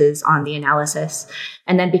prices on the analysis.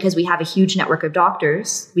 And then because we have a huge network of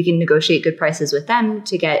doctors, we can negotiate good prices with them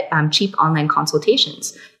to get cheap online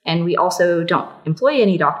consultations. And we also don't employ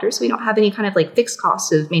any doctors. So we don't have any kind of like fixed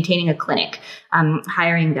costs of maintaining a clinic,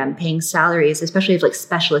 hiring them, paying salaries, especially of like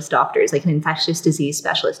specialist doctors, like an infectious disease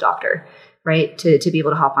specialist doctor, right? To be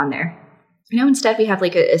able to hop on there. Instead we have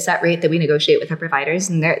like a set rate that we negotiate with our providers,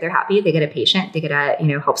 and they're happy. They get a patient, they get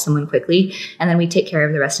to, help someone quickly. And then we take care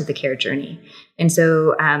of the rest of the care journey. And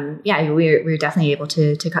so, we're definitely able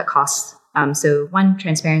to cut costs. So one,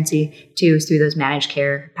 transparency. Two is through those managed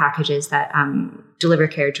care packages that deliver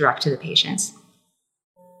care direct to the patients.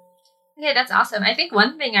 Okay, that's awesome. I think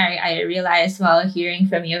one thing I realized while hearing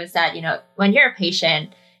from you is that, when you're a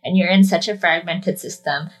patient and you're in such a fragmented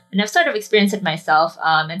system, and I've sort of experienced it myself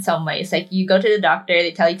in some ways, like you go to the doctor,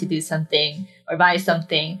 they tell you to do something or buy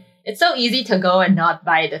something. It's so easy to go and not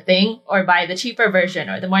buy the thing or buy the cheaper version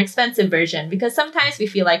or the more expensive version, because sometimes we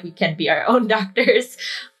feel like we can be our own doctors,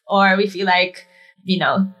 or we feel like,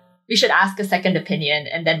 we should ask a second opinion,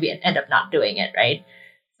 and then we end up not doing it, right?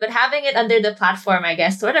 But having it under the platform, I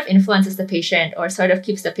guess, sort of influences the patient or sort of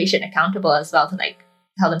keeps the patient accountable as well to like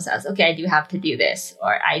tell themselves, okay, I do have to do this,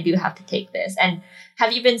 or I do have to take this. And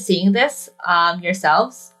have you been seeing this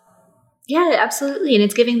yourselves? Yeah, absolutely. And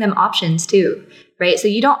it's giving them options too, right? So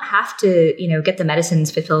you don't have to, get the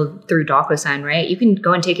medicines fulfilled through DocuSign, right? You can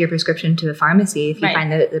go and take your prescription to a pharmacy if you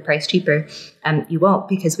find the price cheaper. You won't,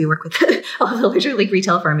 because we work with all the larger like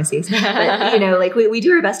retail pharmacies. But, we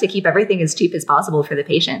do our best to keep everything as cheap as possible for the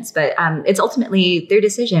patients. But it's ultimately their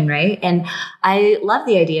decision, right? And I love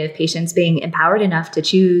the idea of patients being empowered enough to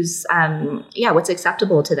choose, what's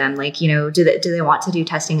acceptable to them. Like, do they want to do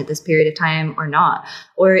testing at this period of time or not?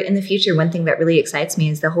 Or in the future, one thing that really excites me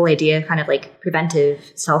is the whole idea of kind of like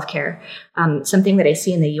preventive self-care. Something that I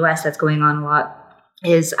see in the US that's going on a lot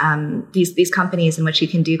is these companies in which you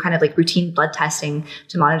can do kind of like routine blood testing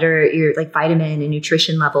to monitor your like vitamin and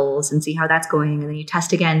nutrition levels and see how that's going. And then you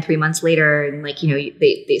test again 3 months later, and like,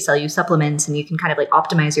 they sell you supplements, and you can kind of like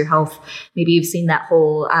optimize your health. Maybe you've seen that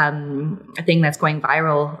whole thing that's going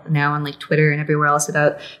viral now on like Twitter and everywhere else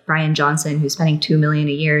about Brian Johnson, who's spending $2 million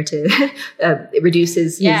a year to reduce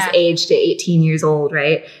his age to 18 years old,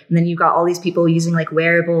 right? And then you've got all these people using like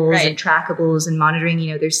wearables and trackables and monitoring,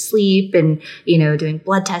 their sleep and, doing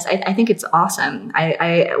blood tests. I think it's awesome.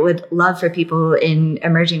 I would love for people in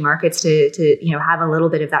emerging markets to have a little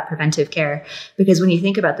bit of that preventive care, because when you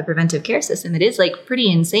think about the preventive care system, it is like pretty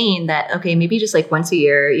insane that, okay, maybe just like once a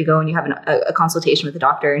year you go and you have a consultation with the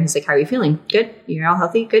doctor, and he's like, how are you feeling? Good? You're all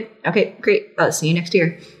healthy? Good? Okay, great. I'll see you next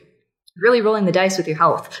year. Really rolling the dice with your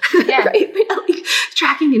health, right? Like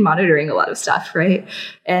tracking and monitoring a lot of stuff, right?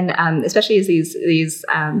 And especially as these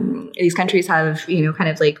countries have, kind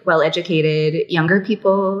of like well-educated younger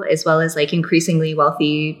people, as well as like increasingly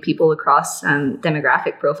wealthy people across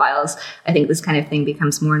demographic profiles, I think this kind of thing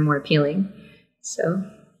becomes more and more appealing. So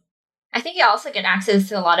I think you also get access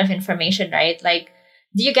to a lot of information, right? Like,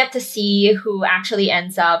 do you get to see who actually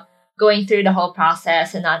ends up going through the whole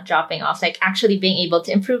process and not dropping off, like actually being able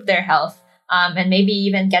to improve their health, and maybe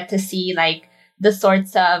even get to see like the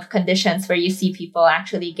sorts of conditions where you see people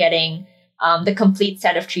actually getting the complete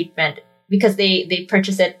set of treatment because they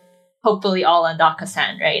purchase it hopefully all on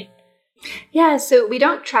DocuSign, right? Yeah, so we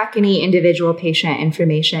don't track any individual patient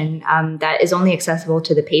information. That is only accessible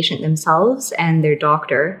to the patient themselves and their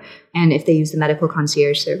doctor, and if they use the medical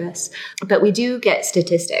concierge service. But we do get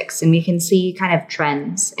statistics, and we can see kind of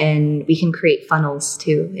trends, and we can create funnels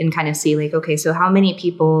too, and kind of see like, okay, so how many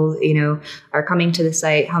people, are coming to the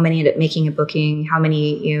site, how many end up making a booking, how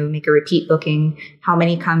many, make a repeat booking, how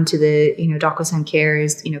many come to the, DocuSign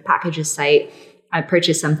Cares, packages site,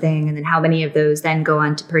 purchase something, and then how many of those then go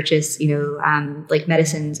on to purchase, like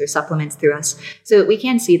medicines or supplements through us. So we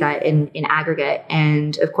can see that in aggregate.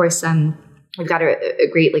 And of course, we've got a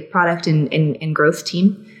great like product and growth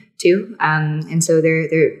team too. And so they're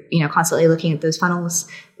constantly looking at those funnels.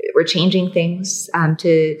 We're changing things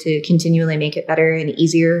to continually make it better and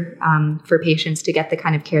easier for patients to get the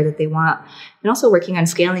kind of care that they want, and also working on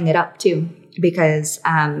scaling it up too. Because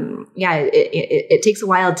it takes a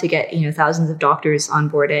while to get thousands of doctors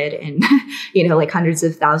onboarded and like hundreds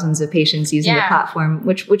of thousands of patients using the platform,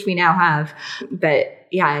 which we now have. But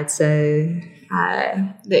it's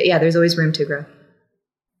there's always room to grow.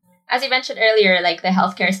 As you mentioned earlier, like the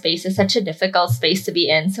healthcare space is such a difficult space to be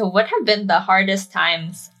in. So what have been the hardest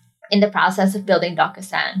times in the process of building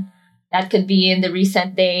DocuSign? That could be in the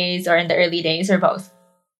recent days or in the early days or both.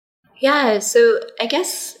 Yeah, so I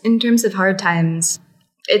guess in terms of hard times,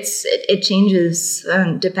 it changes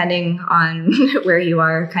depending on where you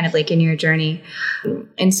are kind of like in your journey.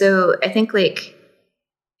 And so I think with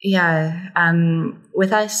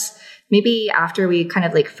us, maybe after we kind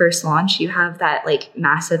of like first launch, you have that like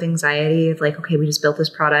massive anxiety of like, okay, we just built this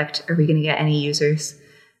product. Are we going to get any users?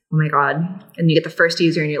 Oh my God. And you get the first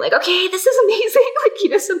user and you're like, okay, this is amazing.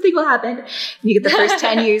 Like, something will happen. And you get the first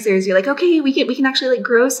 10 users. You're like, okay, we can actually like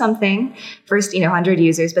grow something. First, 100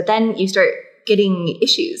 users, but then you start getting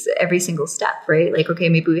issues every single step, right? Like, okay,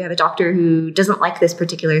 maybe we have a doctor who doesn't like this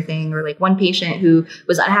particular thing, or like one patient who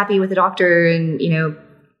was unhappy with the doctor,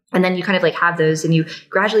 and then you kind of like have those, and you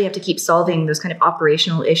gradually have to keep solving those kind of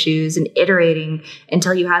operational issues and iterating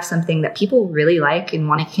until you have something that people really like and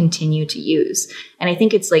want to continue to use. And I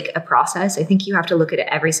think it's like a process. I think you have to look at it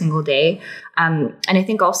every single day. And I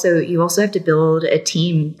think you also have to build a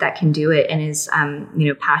team that can do it and is,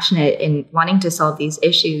 passionate in wanting to solve these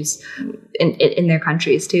issues in their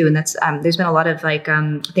countries too. And that's, there's been a lot of like,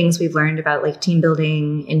 things we've learned about like team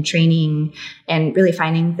building and training and really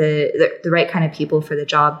finding the right kind of people for the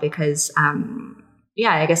job. Because,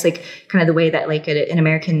 I guess like kind of the way that like an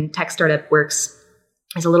American tech startup works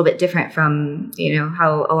is a little bit different from,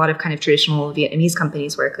 how a lot of kind of traditional Vietnamese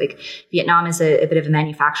companies work. Like Vietnam is a bit of a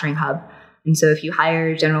manufacturing hub. And so if you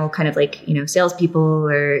hire general kind of like, salespeople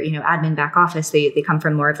or, admin back office, they come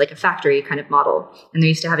from more of like a factory kind of model. And they're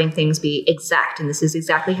used to having things be exact. And this is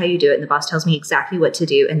exactly how you do it. And the boss tells me exactly what to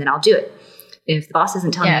do, and then I'll do it. And if the boss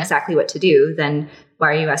isn't telling me exactly what to do, then why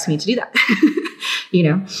are you asking me to do that?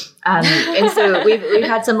 And so we've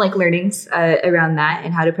had some like learnings around that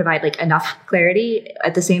and how to provide like enough clarity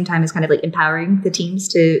at the same time as kind of like empowering the teams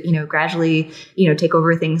to, gradually, take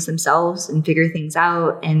over things themselves and figure things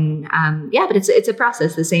out. And, but it's a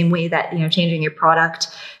process the same way that, changing your product,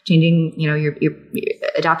 changing, your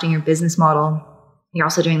adopting your business model. You're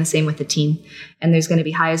also doing the same with the team, and there's going to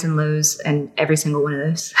be highs and lows and every single one of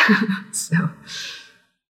those. So.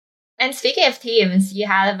 And speaking of teams, you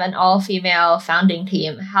have an all-female founding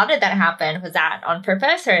team. How did that happen? Was that on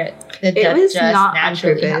purpose, or did it just not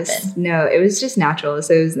naturally happen? No, it was just natural.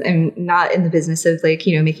 So I'm not in the business of like,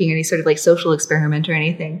 making any sort of like social experiment or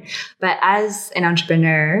anything. But as an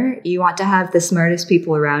entrepreneur, you want to have the smartest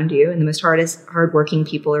people around you and the most hardworking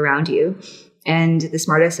people around you. And the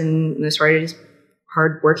smartest and most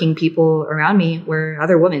hardworking people around me were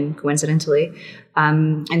other women, coincidentally.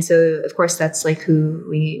 And so, of course, that's like who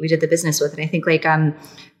we did the business with. And I think like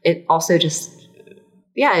it also just,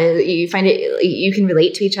 you find it, you can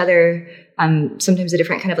relate to each other. Sometimes the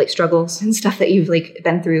different kind of like struggles and stuff that you've like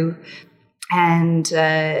been through. And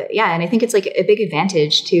and I think it's like a big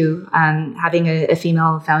advantage to having a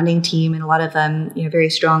female founding team and a lot of very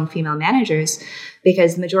strong female managers,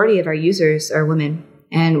 because the majority of our users are women.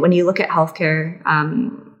 And when you look at healthcare,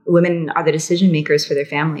 women are the decision makers for their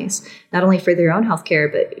families, not only for their own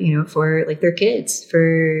healthcare, but, for like their kids,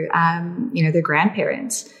 for, their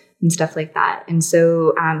grandparents and stuff like that. And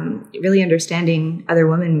so really understanding other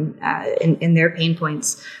women in their pain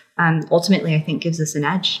points, ultimately, I think gives us an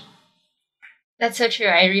edge. That's so true.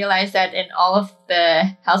 I realize that in all of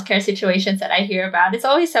the healthcare situations that I hear about, it's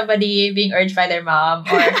always somebody being urged by their mom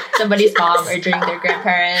or somebody's mom urging their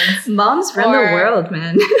grandparents. Moms run the world,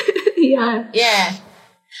 man. Yeah. Yeah.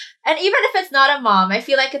 And even if it's not a mom, I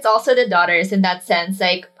feel like it's also the daughters in that sense.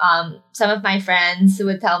 Like some of my friends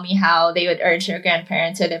would tell me how they would urge their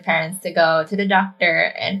grandparents or their parents to go to the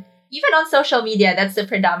doctor. And even on social media, that's the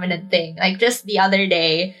predominant thing. Like just the other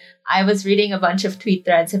day, I was reading a bunch of tweet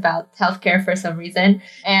threads about healthcare for some reason.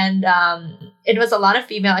 And it was a lot of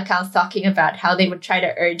female accounts talking about how they would try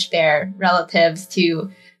to urge their relatives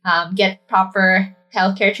to get proper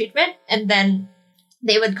healthcare treatment. And then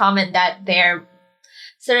they would comment that their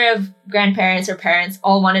sort of grandparents or parents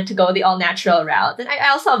all wanted to go the all-natural route. And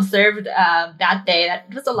I also observed that day that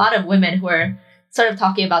it was a lot of women who were sort of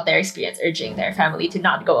talking about their experience urging their family to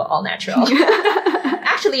not go all-natural.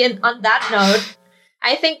 Actually, on that note,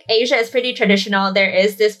 I think Asia is pretty traditional. There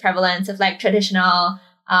is this prevalence of like traditional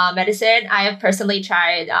medicine. I have personally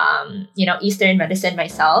tried, Eastern medicine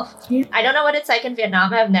myself. Yeah. I don't know what it's like in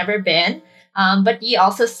Vietnam. I've never been. But you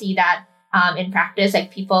also see that in practice,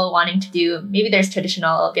 like people wanting to do, maybe there's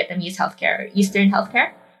traditional Vietnamese healthcare, Eastern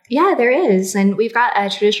healthcare. Yeah, there is. And we've got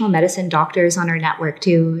traditional medicine doctors on our network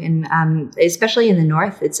too. And especially in the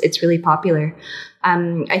North, it's really popular.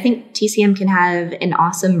 I think TCM can have an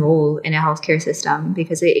awesome role in a healthcare system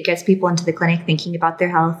because it gets people into the clinic thinking about their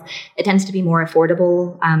health. It tends to be more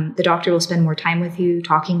affordable. The doctor will spend more time with you,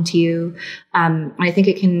 talking to you. And I think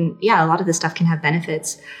it can, a lot of this stuff can have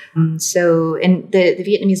benefits. And the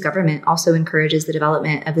Vietnamese government also encourages the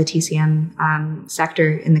development of the TCM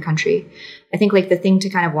sector in the country. I think like the thing to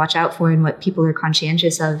kind of watch out for and what people are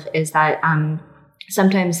conscientious of is that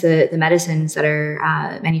sometimes the medicines that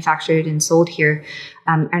are manufactured and sold here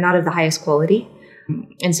are not of the highest quality.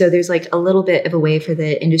 And so there's like a little bit of a way for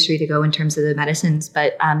the industry to go in terms of the medicines.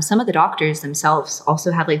 But some of the doctors themselves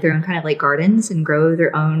also have like their own kind of like gardens and grow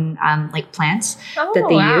their own like plants that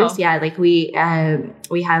they use. Yeah, like we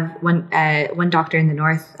have one doctor in the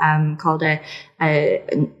North called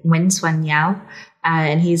Nguyen Xuan Yao.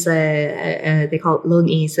 And he's they call it Lung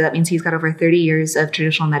Yi. So that means he's got over 30 years of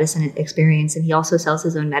traditional medicine experience. And he also sells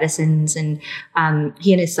his own medicines. And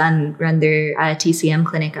he and his son run their TCM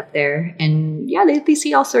clinic up there. And yeah, they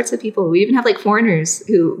see all sorts of people. We even have like foreigners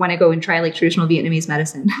who want to go and try like traditional Vietnamese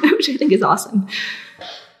medicine, which I think is awesome.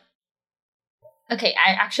 Okay,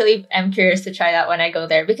 I actually am curious to try that when I go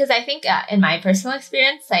there because I think in my personal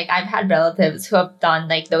experience, like I've had relatives who have done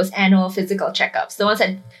like those annual physical checkups, the ones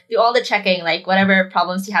that do all the checking, like whatever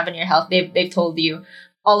problems you have in your health, they've told you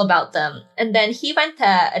all about them. And then he went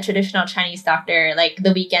to a traditional Chinese doctor like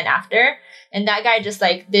the weekend after. And that guy just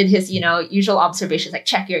like did his, usual observations, like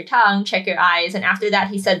check your tongue, check your eyes. And after that,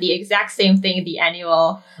 he said the exact same thing the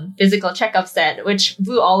annual physical checkup said, which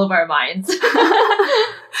blew all of our minds.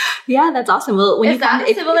 Yeah, that's awesome. Well, when is that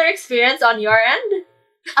a similar experience on your end?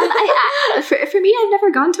 For me, I've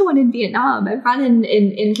never gone to one in Vietnam. I've gone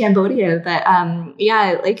in Cambodia, but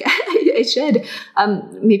like I should.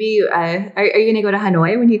 Maybe are you going to go to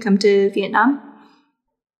Hanoi when you come to Vietnam?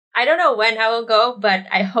 I don't know when I will go, but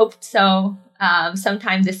I hope so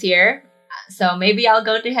sometime this year. So maybe I'll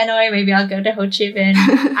go to Hanoi, maybe I'll go to Ho Chi Minh.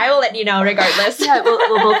 I will let you know regardless. Yeah, we'll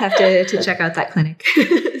both have to check out that clinic.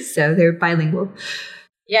 So they're bilingual.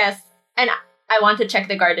 Yes, and I want to check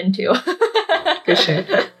the garden too. For sure.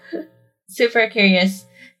 Super curious.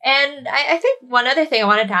 And I think one other thing I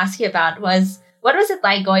wanted to ask you about was, what was it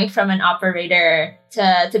like going from an operator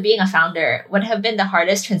to being a founder? What have been the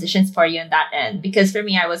hardest transitions for you in that end? Because for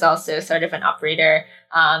me, I was also sort of an operator,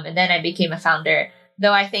 and then I became a founder.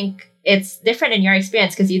 Though I think it's different in your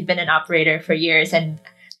experience because you've been an operator for years and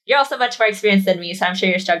you're also much more experienced than me, so I'm sure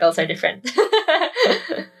your struggles are different.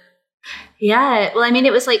 Yeah. Well, I mean,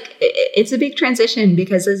 it was like, it's a big transition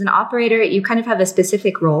because as an operator, you kind of have a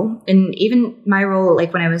specific role. And even my role,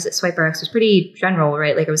 like when I was at SwipeRx was pretty general,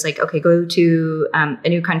 right? Like I was like, okay, go to a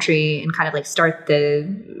new country and kind of like start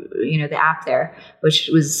the app there, which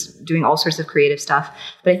was doing all sorts of creative stuff.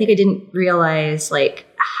 But I think I didn't realize like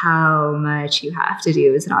how much you have to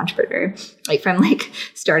do as an entrepreneur, like from like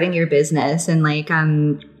starting your business and like,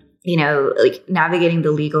 like navigating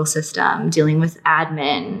the legal system, dealing with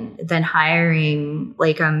admin, then hiring,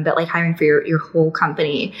 hiring for your whole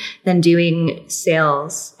company, then doing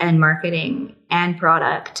sales and marketing and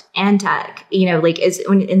product and tech, in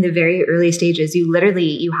the very early stages,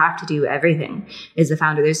 you have to do everything as a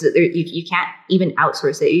founder. You can't even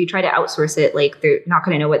outsource it. You try to outsource it, like they're not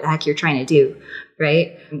going to know what the heck you're trying to do.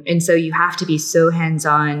 Right. And so you have to be so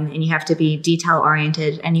hands-on and you have to be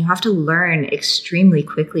detail-oriented and you have to learn extremely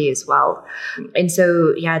quickly as well. And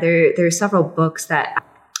so, yeah, there are several books that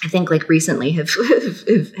I think like recently have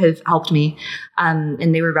helped me.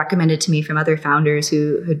 And they were recommended to me from other founders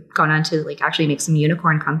who had gone on to like actually make some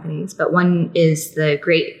unicorn companies. But one is The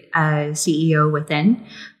Great CEO Within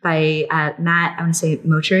by Matt, I want to say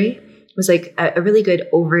Mochary. Was like a really good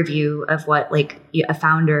overview of what like a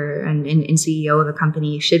founder and CEO of a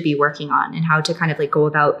company should be working on and how to kind of like go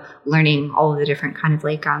about learning all of the different kind of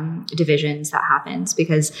like divisions that happens,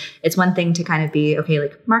 because it's one thing to kind of be, okay,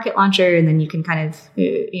 like market launcher. And then you can kind of,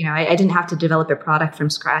 I didn't have to develop a product from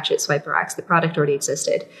scratch at SwipeRx. The product already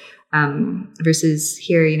existed. Versus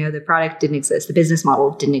here, the product didn't exist. The business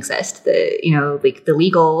model didn't exist. The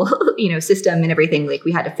legal, system and everything, like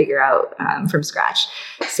we had to figure out, from scratch.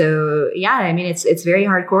 So yeah, I mean, it's very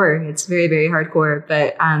hardcore. It's very, very hardcore,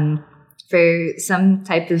 but, for some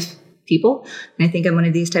type of people, and I think I'm one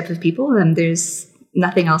of these type of people, there's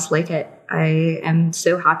nothing else like it. I am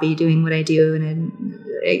so happy doing what I do. And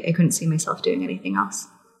I couldn't see myself doing anything else.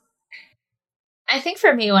 I think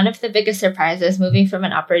for me, one of the biggest surprises moving from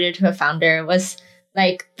an operator to a founder was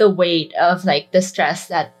like the weight of like the stress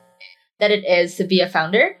that it is to be a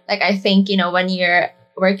founder. Like I think, when you're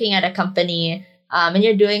working at a company and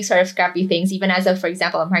you're doing sort of scrappy things, even as for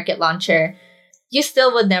example, a market launcher, you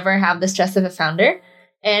still would never have the stress of a founder.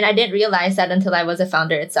 And I didn't realize that until I was a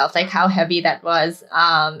founder itself, like how heavy that was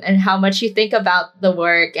and how much you think about the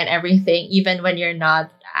work and everything, even when you're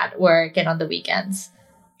not at work and on the weekends.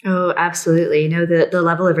 Oh, absolutely. No, the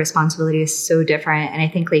level of responsibility is so different. And I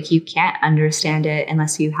think like you can't understand it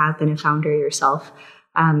unless you have been a founder yourself.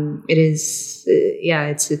 It is,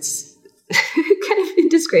 it's kind of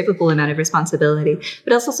indescribable amount of responsibility,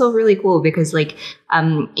 but it's also really cool because like,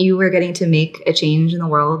 you were getting to make a change in the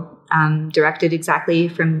world, directed exactly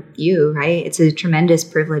from you, right? It's a tremendous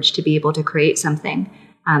privilege to be able to create something,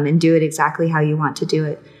 and do it exactly how you want to do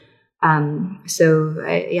it.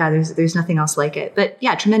 There's nothing else like it, but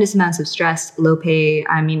yeah, tremendous amounts of stress, low pay.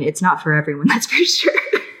 I mean, it's not for everyone, that's for sure.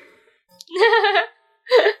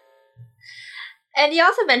 And you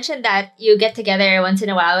also mentioned that you get together once in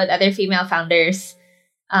a while with other female founders,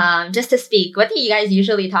 just to speak. What do you guys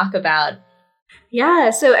usually talk about? Yeah.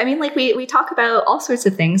 So, I mean, like we talk about all sorts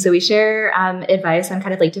of things. So we share advice on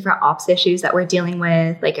kind of like different ops issues that we're dealing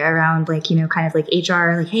with, like around like, kind of like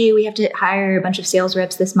HR, like, hey, we have to hire a bunch of sales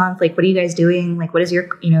reps this month. Like, what are you guys doing? Like, what is your,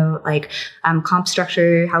 comp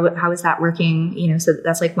structure? How is that working? So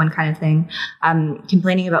that's like one kind of thing.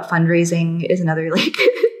 Complaining about fundraising is another like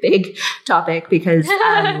big topic because,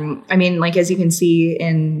 as you can see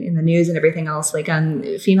in the news and everything else, like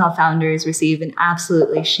female founders receive an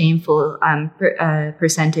absolutely shameful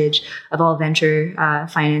percentage of all venture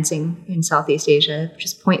financing in Southeast Asia, which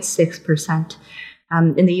is 0.6%.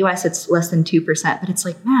 In the US, it's less than 2%, but it's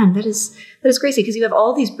like, man, that is crazy because you have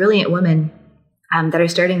all these brilliant women that are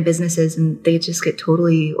starting businesses and they just get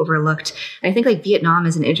totally overlooked. And I think like Vietnam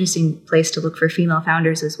is an interesting place to look for female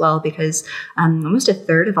founders as well, because almost a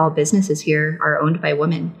third of all businesses here are owned by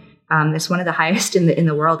women. It's one of the highest in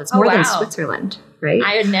the world. It's more than Switzerland, right?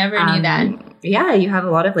 I never knew that. Yeah, you have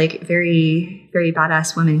a lot of like very, very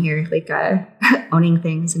badass women here, like owning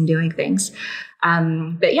things and doing things.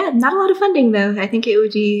 But yeah, not a lot of funding though. I think it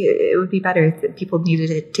would be better if people needed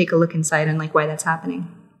to take a look inside and like why that's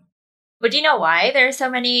happening. Would you know why there are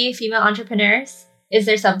so many female entrepreneurs? Is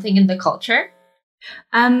there something in the culture?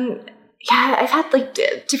 Yeah, I've had like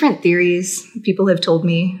different theories. People have told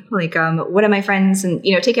me, like one of my friends, and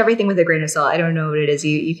take everything with a grain of salt. I don't know what it is.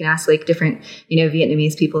 You can ask like different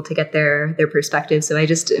Vietnamese people to get their perspective. So I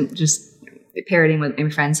just parroting what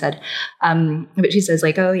my friend said. But she says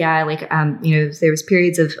like, oh yeah, like there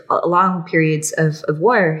was long periods of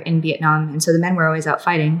war in Vietnam, and so the men were always out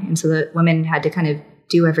fighting, and so the women had to kind of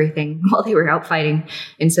do everything while they were out fighting.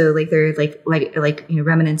 And so like there are like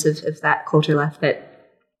remnants of that culture left. But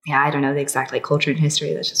yeah, I don't know the exact like culture and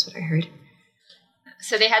history. That's just what I heard.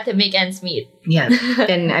 So they had to make ends meet. Yeah.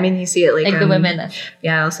 And I mean, you see it like the women.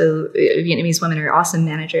 Yeah. Also Vietnamese women are awesome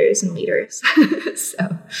managers and leaders.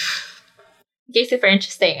 So. Okay, super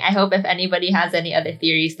interesting. I hope if anybody has any other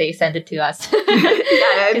theories, they send it to us.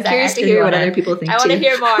 Yeah, I'm curious to hear what other people think I want to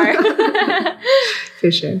hear more.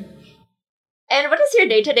 For sure. And what does your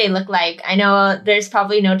day-to-day look like? I know there's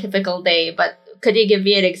probably no typical day, but could you give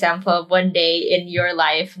me an example of one day in your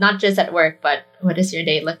life, not just at work, but what does your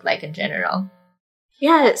day look like in general?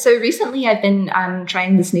 Yeah, so recently I've been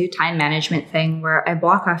trying this new time management thing where I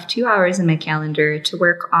block off 2 hours in my calendar to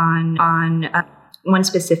work on one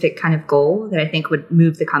specific kind of goal that I think would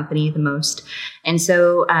move the company the most. And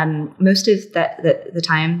so most of the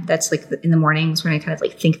time, that's like in the mornings when I kind of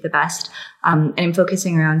like think the best. And I'm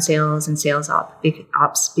focusing around sales and sales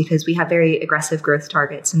ops because we have very aggressive growth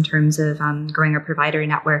targets in terms of growing our provider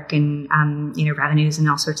network and revenues and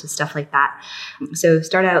all sorts of stuff like that. So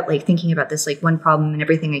start out like thinking about this like one problem and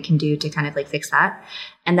everything I can do to kind of like fix that.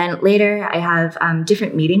 And then later I have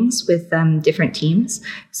different meetings with different teams.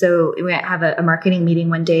 So we might have a marketing meeting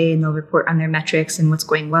one day and they'll report on their metrics and what's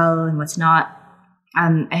going well and what's not.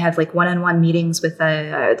 I have like one-on-one meetings with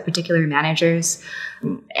the particular managers.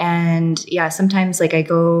 And yeah, sometimes like I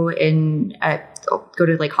go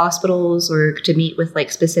to like hospitals or to meet with like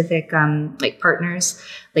specific like partners.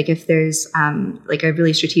 Like if there's like a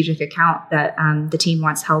really strategic account that the team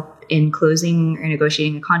wants help in closing or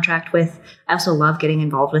negotiating a contract with. I also love getting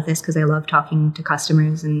involved with this because I love talking to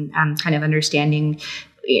customers and kind of understanding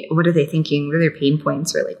what are they thinking, what are their pain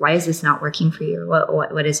points, or like why is this not working for you, or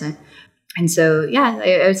what isn't. And so, yeah,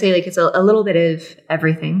 I would say like it's a little bit of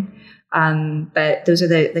everything. But those are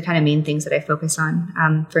the kind of main things that I focus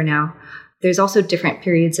on for now. There's also different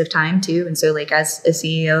periods of time too. And so like as a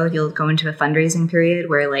CEO, you'll go into a fundraising period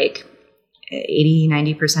where like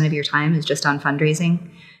 80-90% of your time is just on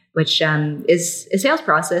fundraising, which is a sales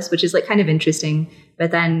process, which is like kind of interesting.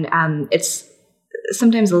 But then it's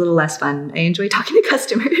sometimes a little less fun. I enjoy talking to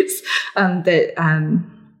customers.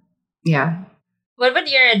 Yeah. What would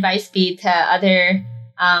your advice be to other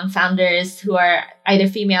founders who are either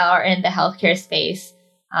female or in the healthcare space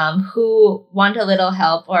who want a little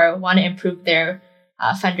help or want to improve their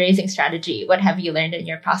fundraising strategy? What have you learned in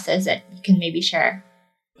your process that you can maybe share?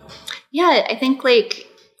 Yeah, I think like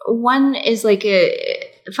one is like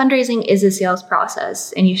fundraising is a sales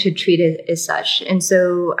process and you should treat it as such. And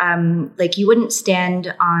so like you wouldn't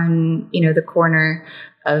stand on, the corner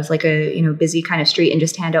of like a, busy kind of street and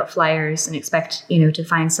just hand out flyers and expect, to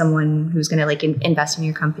find someone who's going to like invest in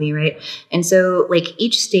your company. Right. And so like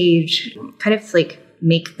each stage kind of like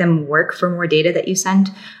make them work for more data that you send.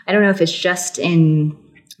 I don't know if it's just in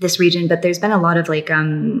this region, but there's been a lot of like,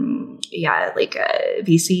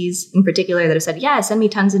 VCs in particular that have said, yeah, send me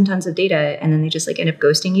tons and tons of data. And then they just like end up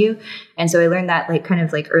ghosting you. And so I learned that like kind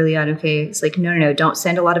of like early on, okay, it's like, no, don't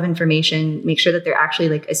send a lot of information. Make sure that they're actually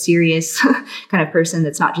like a serious kind of person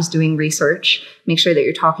that's not just doing research. Make sure that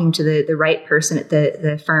you're talking to the right person at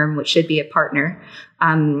the firm, which should be a partner.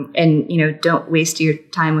 And, don't waste your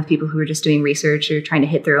time with people who are just doing research or trying to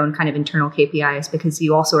hit their own kind of internal KPIs, because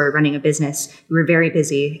you also are running a business. You are very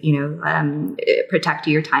busy, protect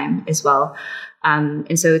your time as well.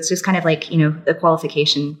 And so it's just kind of like, the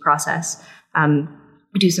qualification process.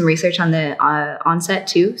 Do some research on the onset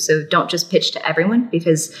too. So don't just pitch to everyone,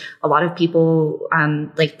 because a lot of people,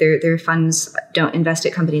 like their funds don't invest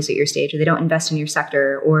at companies at your stage, or they don't invest in your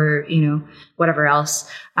sector, or, whatever else.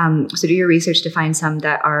 So do your research to find some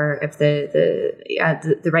that are of the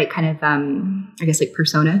right kind of, I guess like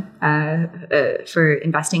persona, for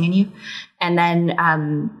investing in you. And then,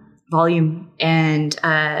 volume and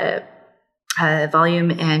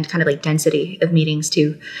kind of like density of meetings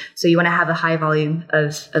too. So you want to have a high volume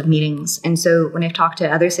of meetings. And so when I've talked to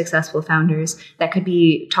other successful founders, that could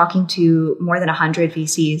be talking to more than 100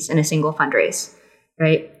 VCs in a single fundraise,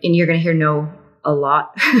 right? And you're going to hear no a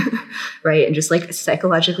lot, right? And just like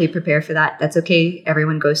psychologically prepare for that. That's okay.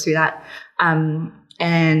 Everyone goes through that. And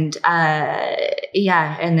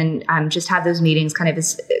then just have those meetings kind of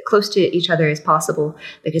as close to each other as possible,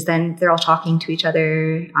 because then they're all talking to each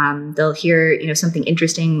other. They'll hear, something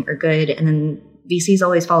interesting or good, and then VCs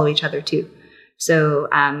always follow each other too. So,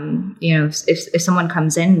 if someone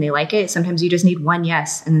comes in and they like it, sometimes you just need one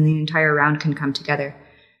yes, and then the entire round can come together,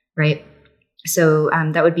 right? So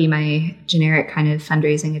that would be my generic kind of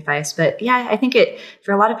fundraising advice. But yeah, I think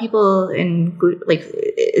for a lot of people,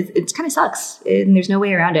 it kind of sucks, and there's no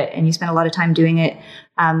way around it. And you spend a lot of time doing it.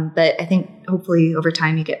 But I think hopefully over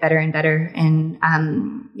time you get better and better. And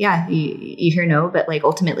you hear no, but like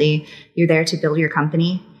ultimately you're there to build your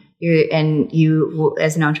company. You will,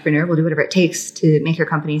 as an entrepreneur, will do whatever it takes to make your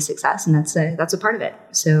company a success. And that's a part of it.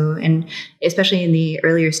 So, and especially in the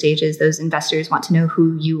earlier stages, those investors want to know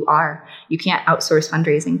who you are. You can't outsource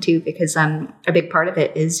fundraising too, because a big part of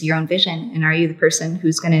it is your own vision. And are you the person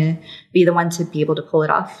who's going to be the one to be able to pull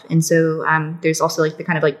it off? And so there's also like the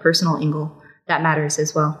kind of like personal angle that matters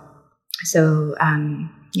as well. So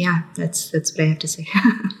that's what I have to say.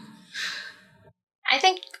 I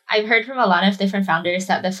think I've heard from a lot of different founders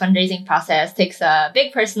that the fundraising process takes a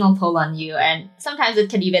big personal toll on you. And sometimes it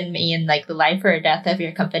can even mean like the life or death of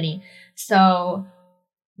your company. So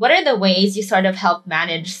what are the ways you sort of help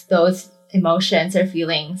manage those emotions or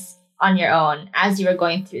feelings on your own as you were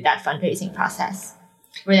going through that fundraising process?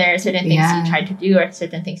 Were there certain things you tried to do or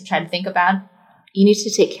certain things you tried to think about? You need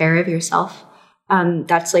to take care of yourself.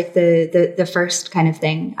 That's like the first kind of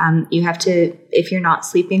thing. You have to, if you're not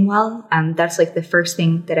sleeping well, that's like the first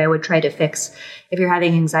thing that I would try to fix. If you're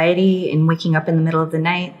having anxiety and waking up in the middle of the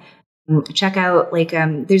night, check out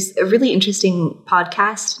there's a really interesting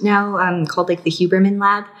podcast now called like the Huberman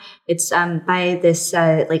Lab. It's by this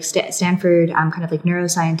Stanford kind of like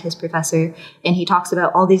neuroscientist professor, and he talks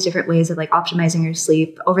about all these different ways of like optimizing your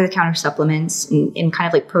sleep, over-the-counter supplements, and kind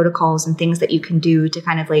of like protocols and things that you can do to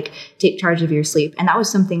kind of like take charge of your sleep. And that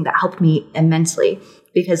was something that helped me immensely,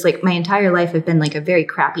 because like my entire life I've been like a very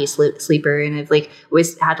crappy sleeper, and I've like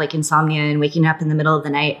always had like insomnia and waking up in the middle of the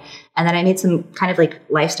night. And then I made some kind of like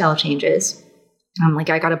lifestyle changes. I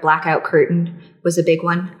got a blackout curtain was a big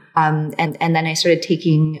one. And then I started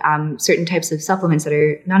taking certain types of supplements that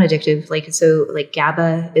are non-addictive. Like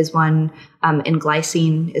GABA is one, and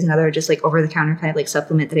glycine is another, just like over-the-counter kind of like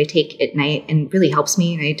supplement that I take at night and really helps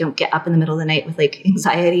me. And I don't get up in the middle of the night with like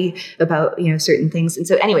anxiety about, certain things. And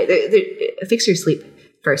so anyway, fix your sleep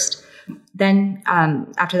first. Then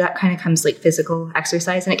after that kind of comes like physical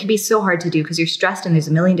exercise, and it can be so hard to do because you're stressed and there's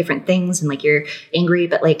a million different things and like you're angry,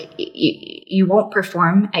 but like you won't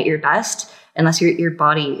perform at your best unless your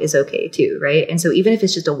body is okay too, right? And so even if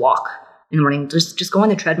it's just a walk in the morning, just go on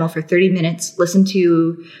the treadmill for 30 minutes, listen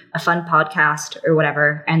to a fun podcast or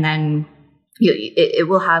whatever, and then it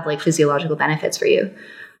will have like physiological benefits for you.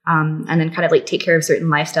 And then kind of like take care of certain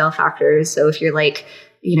lifestyle factors. So if you're like,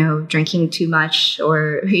 drinking too much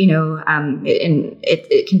or, and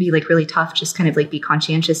it can be like really tough, just kind of like be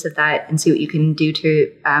conscientious of that and see what you can do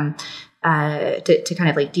to kind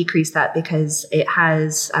of like decrease that, because it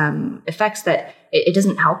has effects that it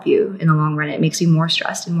doesn't help you in the long run. It makes you more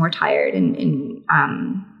stressed and more tired.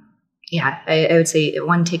 I would say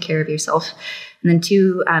 1, take care of yourself. And then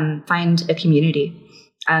 2, find a community.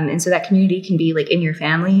 And so that community can be like in your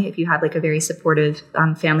family, if you have like a very supportive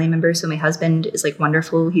family member. So my husband is like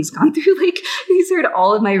wonderful. He's gone through he's heard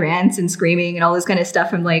all of my rants and screaming and all this kind of stuff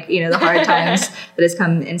from like, the hard times that has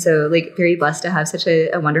come. And so like very blessed to have such a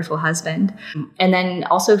wonderful husband. And then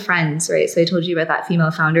also friends, right? So I told you about that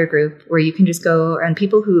female founder group where you can just go around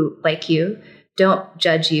people who like you, don't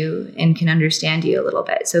judge you, and can understand you a little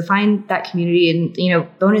bit. So find that community. And,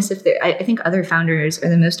 bonus if I think other founders are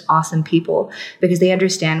the most awesome people because they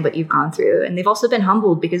understand what you've gone through. And they've also been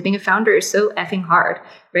humbled because being a founder is so effing hard,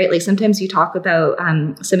 right? Like sometimes you talk about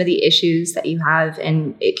some of the issues that you have,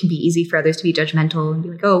 and it can be easy for others to be judgmental and be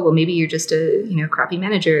like, oh, well, maybe you're just a, crappy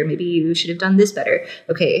manager. Maybe you should have done this better.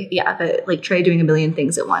 Okay. Yeah. But like try doing a million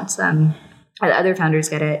things at once. Other founders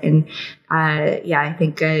get it. And I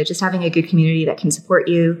think just having a good community that can support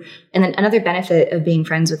you. And then another benefit of being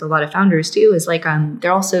friends with a lot of founders too is like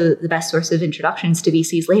they're also the best source of introductions to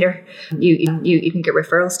VCs later. You can get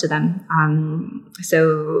referrals to them. I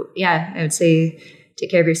would say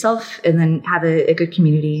take care of yourself and then have a good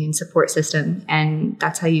community and support system. And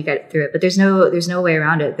that's how you get through it. But there's no way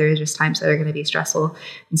around it. There's just times that are going to be stressful.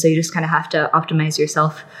 And so you just kind of have to optimize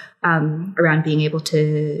yourself around being able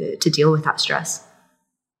to deal with that stress.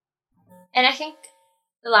 And I think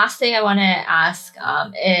the last thing I want to ask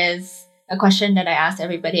is a question that I ask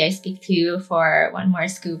everybody I speak to for One More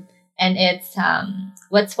Scoop. And it's,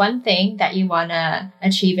 what's one thing that you want to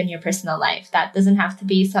achieve in your personal life? That doesn't have to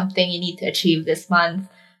be something you need to achieve this month,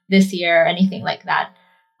 this year, or anything like that.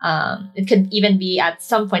 It could even be at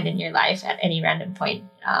some point in your life, at any random point.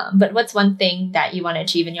 But what's one thing that you want to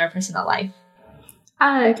achieve in your personal life?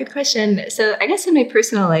 Good question. So I guess in my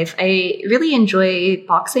personal life, I really enjoy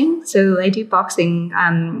boxing. So I do boxing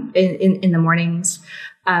in the mornings.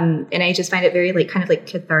 And I just find it very kind of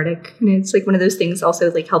cathartic. And it's like one of those things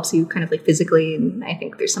also helps you kind of physically. And I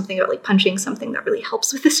think there's something about punching something that really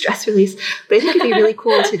helps with the stress release. But I think it'd be really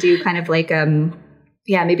cool to do kind of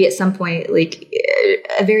maybe at some point,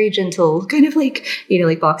 a very gentle kind of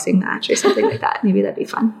boxing match or something like that. Maybe that'd be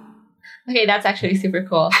fun. Okay, that's actually super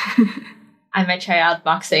cool. I might try out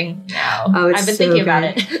boxing now. Oh, I've been thinking about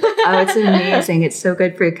it. Oh, it's amazing. It's so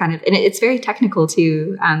good for kind of, and it's very technical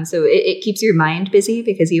too. So it keeps your mind busy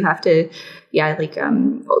because you have to,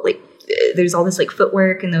 there's all this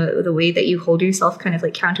footwork and the way that you hold yourself kind of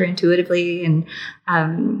counterintuitively, and a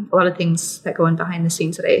lot of things that go on behind the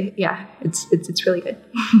scenes that it's really good.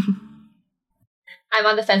 I'm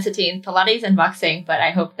on the fence between Pilates and boxing, but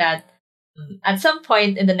I hope that at some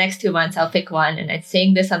point in the next 2 months, I'll pick one. And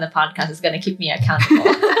saying this on the podcast is going to keep me accountable.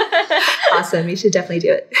 Awesome. You should definitely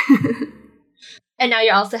do it. And now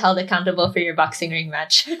you're also held accountable for your boxing ring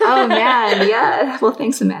match. Oh, man. Yeah. Well,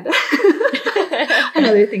 thanks, Amanda.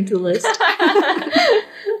 Another thing to list. I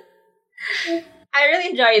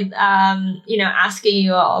really enjoyed, asking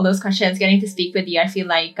you all those questions, getting to speak with you. I feel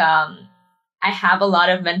like I have a lot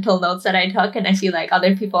of mental notes that I took, and I feel like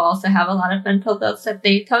other people also have a lot of mental notes that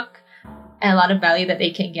they took. And a lot of value that they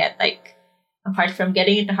can get, apart from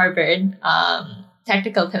getting into Harvard,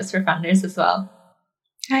 technical tips for founders as well.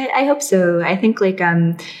 I hope so. I think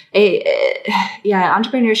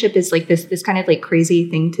entrepreneurship is this kind of crazy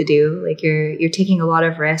thing to do. You're taking a lot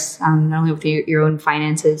of risks, not only with your own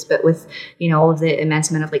finances, but with, all of the immense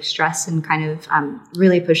amount of stress and kind of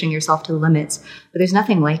really pushing yourself to the limits. But there's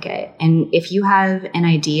nothing like it. And if you have an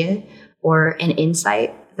idea or an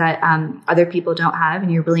insight that other people don't have, and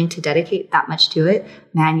you're willing to dedicate that much to it,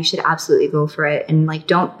 man, you should absolutely go for it. And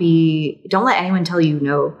don't let anyone tell you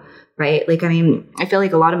no, right? I feel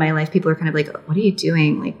like a lot of my life, people are kind of what are you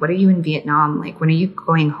doing? What are you in Vietnam? When are you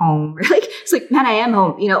going home? Or it's man, I am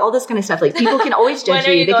home. All this kind of stuff. People can always judge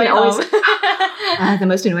you. They can always, the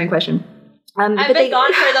most annoying question. I've been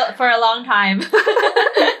gone for a long time.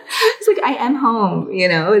 It's I am home,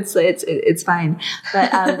 it's fine.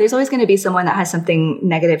 But there's always going to be someone that has something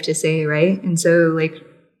negative to say, right? And so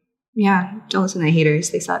Yeah, don't listen to the haters.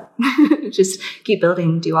 They suck. Just keep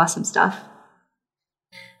building, do awesome stuff.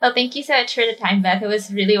 Well, thank you so much for the time, Beth. It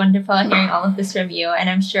was really wonderful hearing all of this from you. And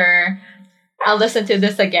I'm sure I'll listen to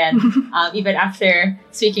this again, even after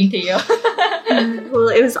speaking to you. Well,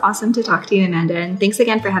 it was awesome to talk to you, Amanda. And thanks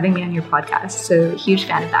again for having me on your podcast. So huge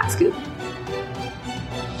fan of Backscoop.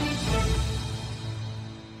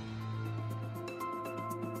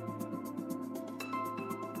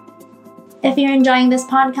 If you're enjoying this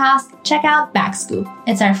podcast, check out Backscoop.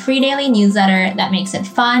 It's our free daily newsletter that makes it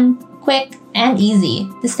fun, quick, and easy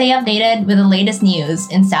to stay updated with the latest news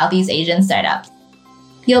in Southeast Asian startups.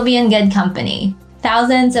 You'll be in good company.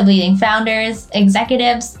 Thousands of leading founders,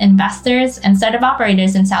 executives, investors, and startup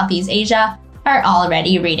operators in Southeast Asia are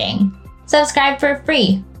already reading. Subscribe for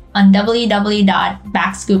free on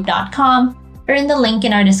www.backscoop.com or in the link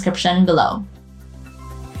in our description below.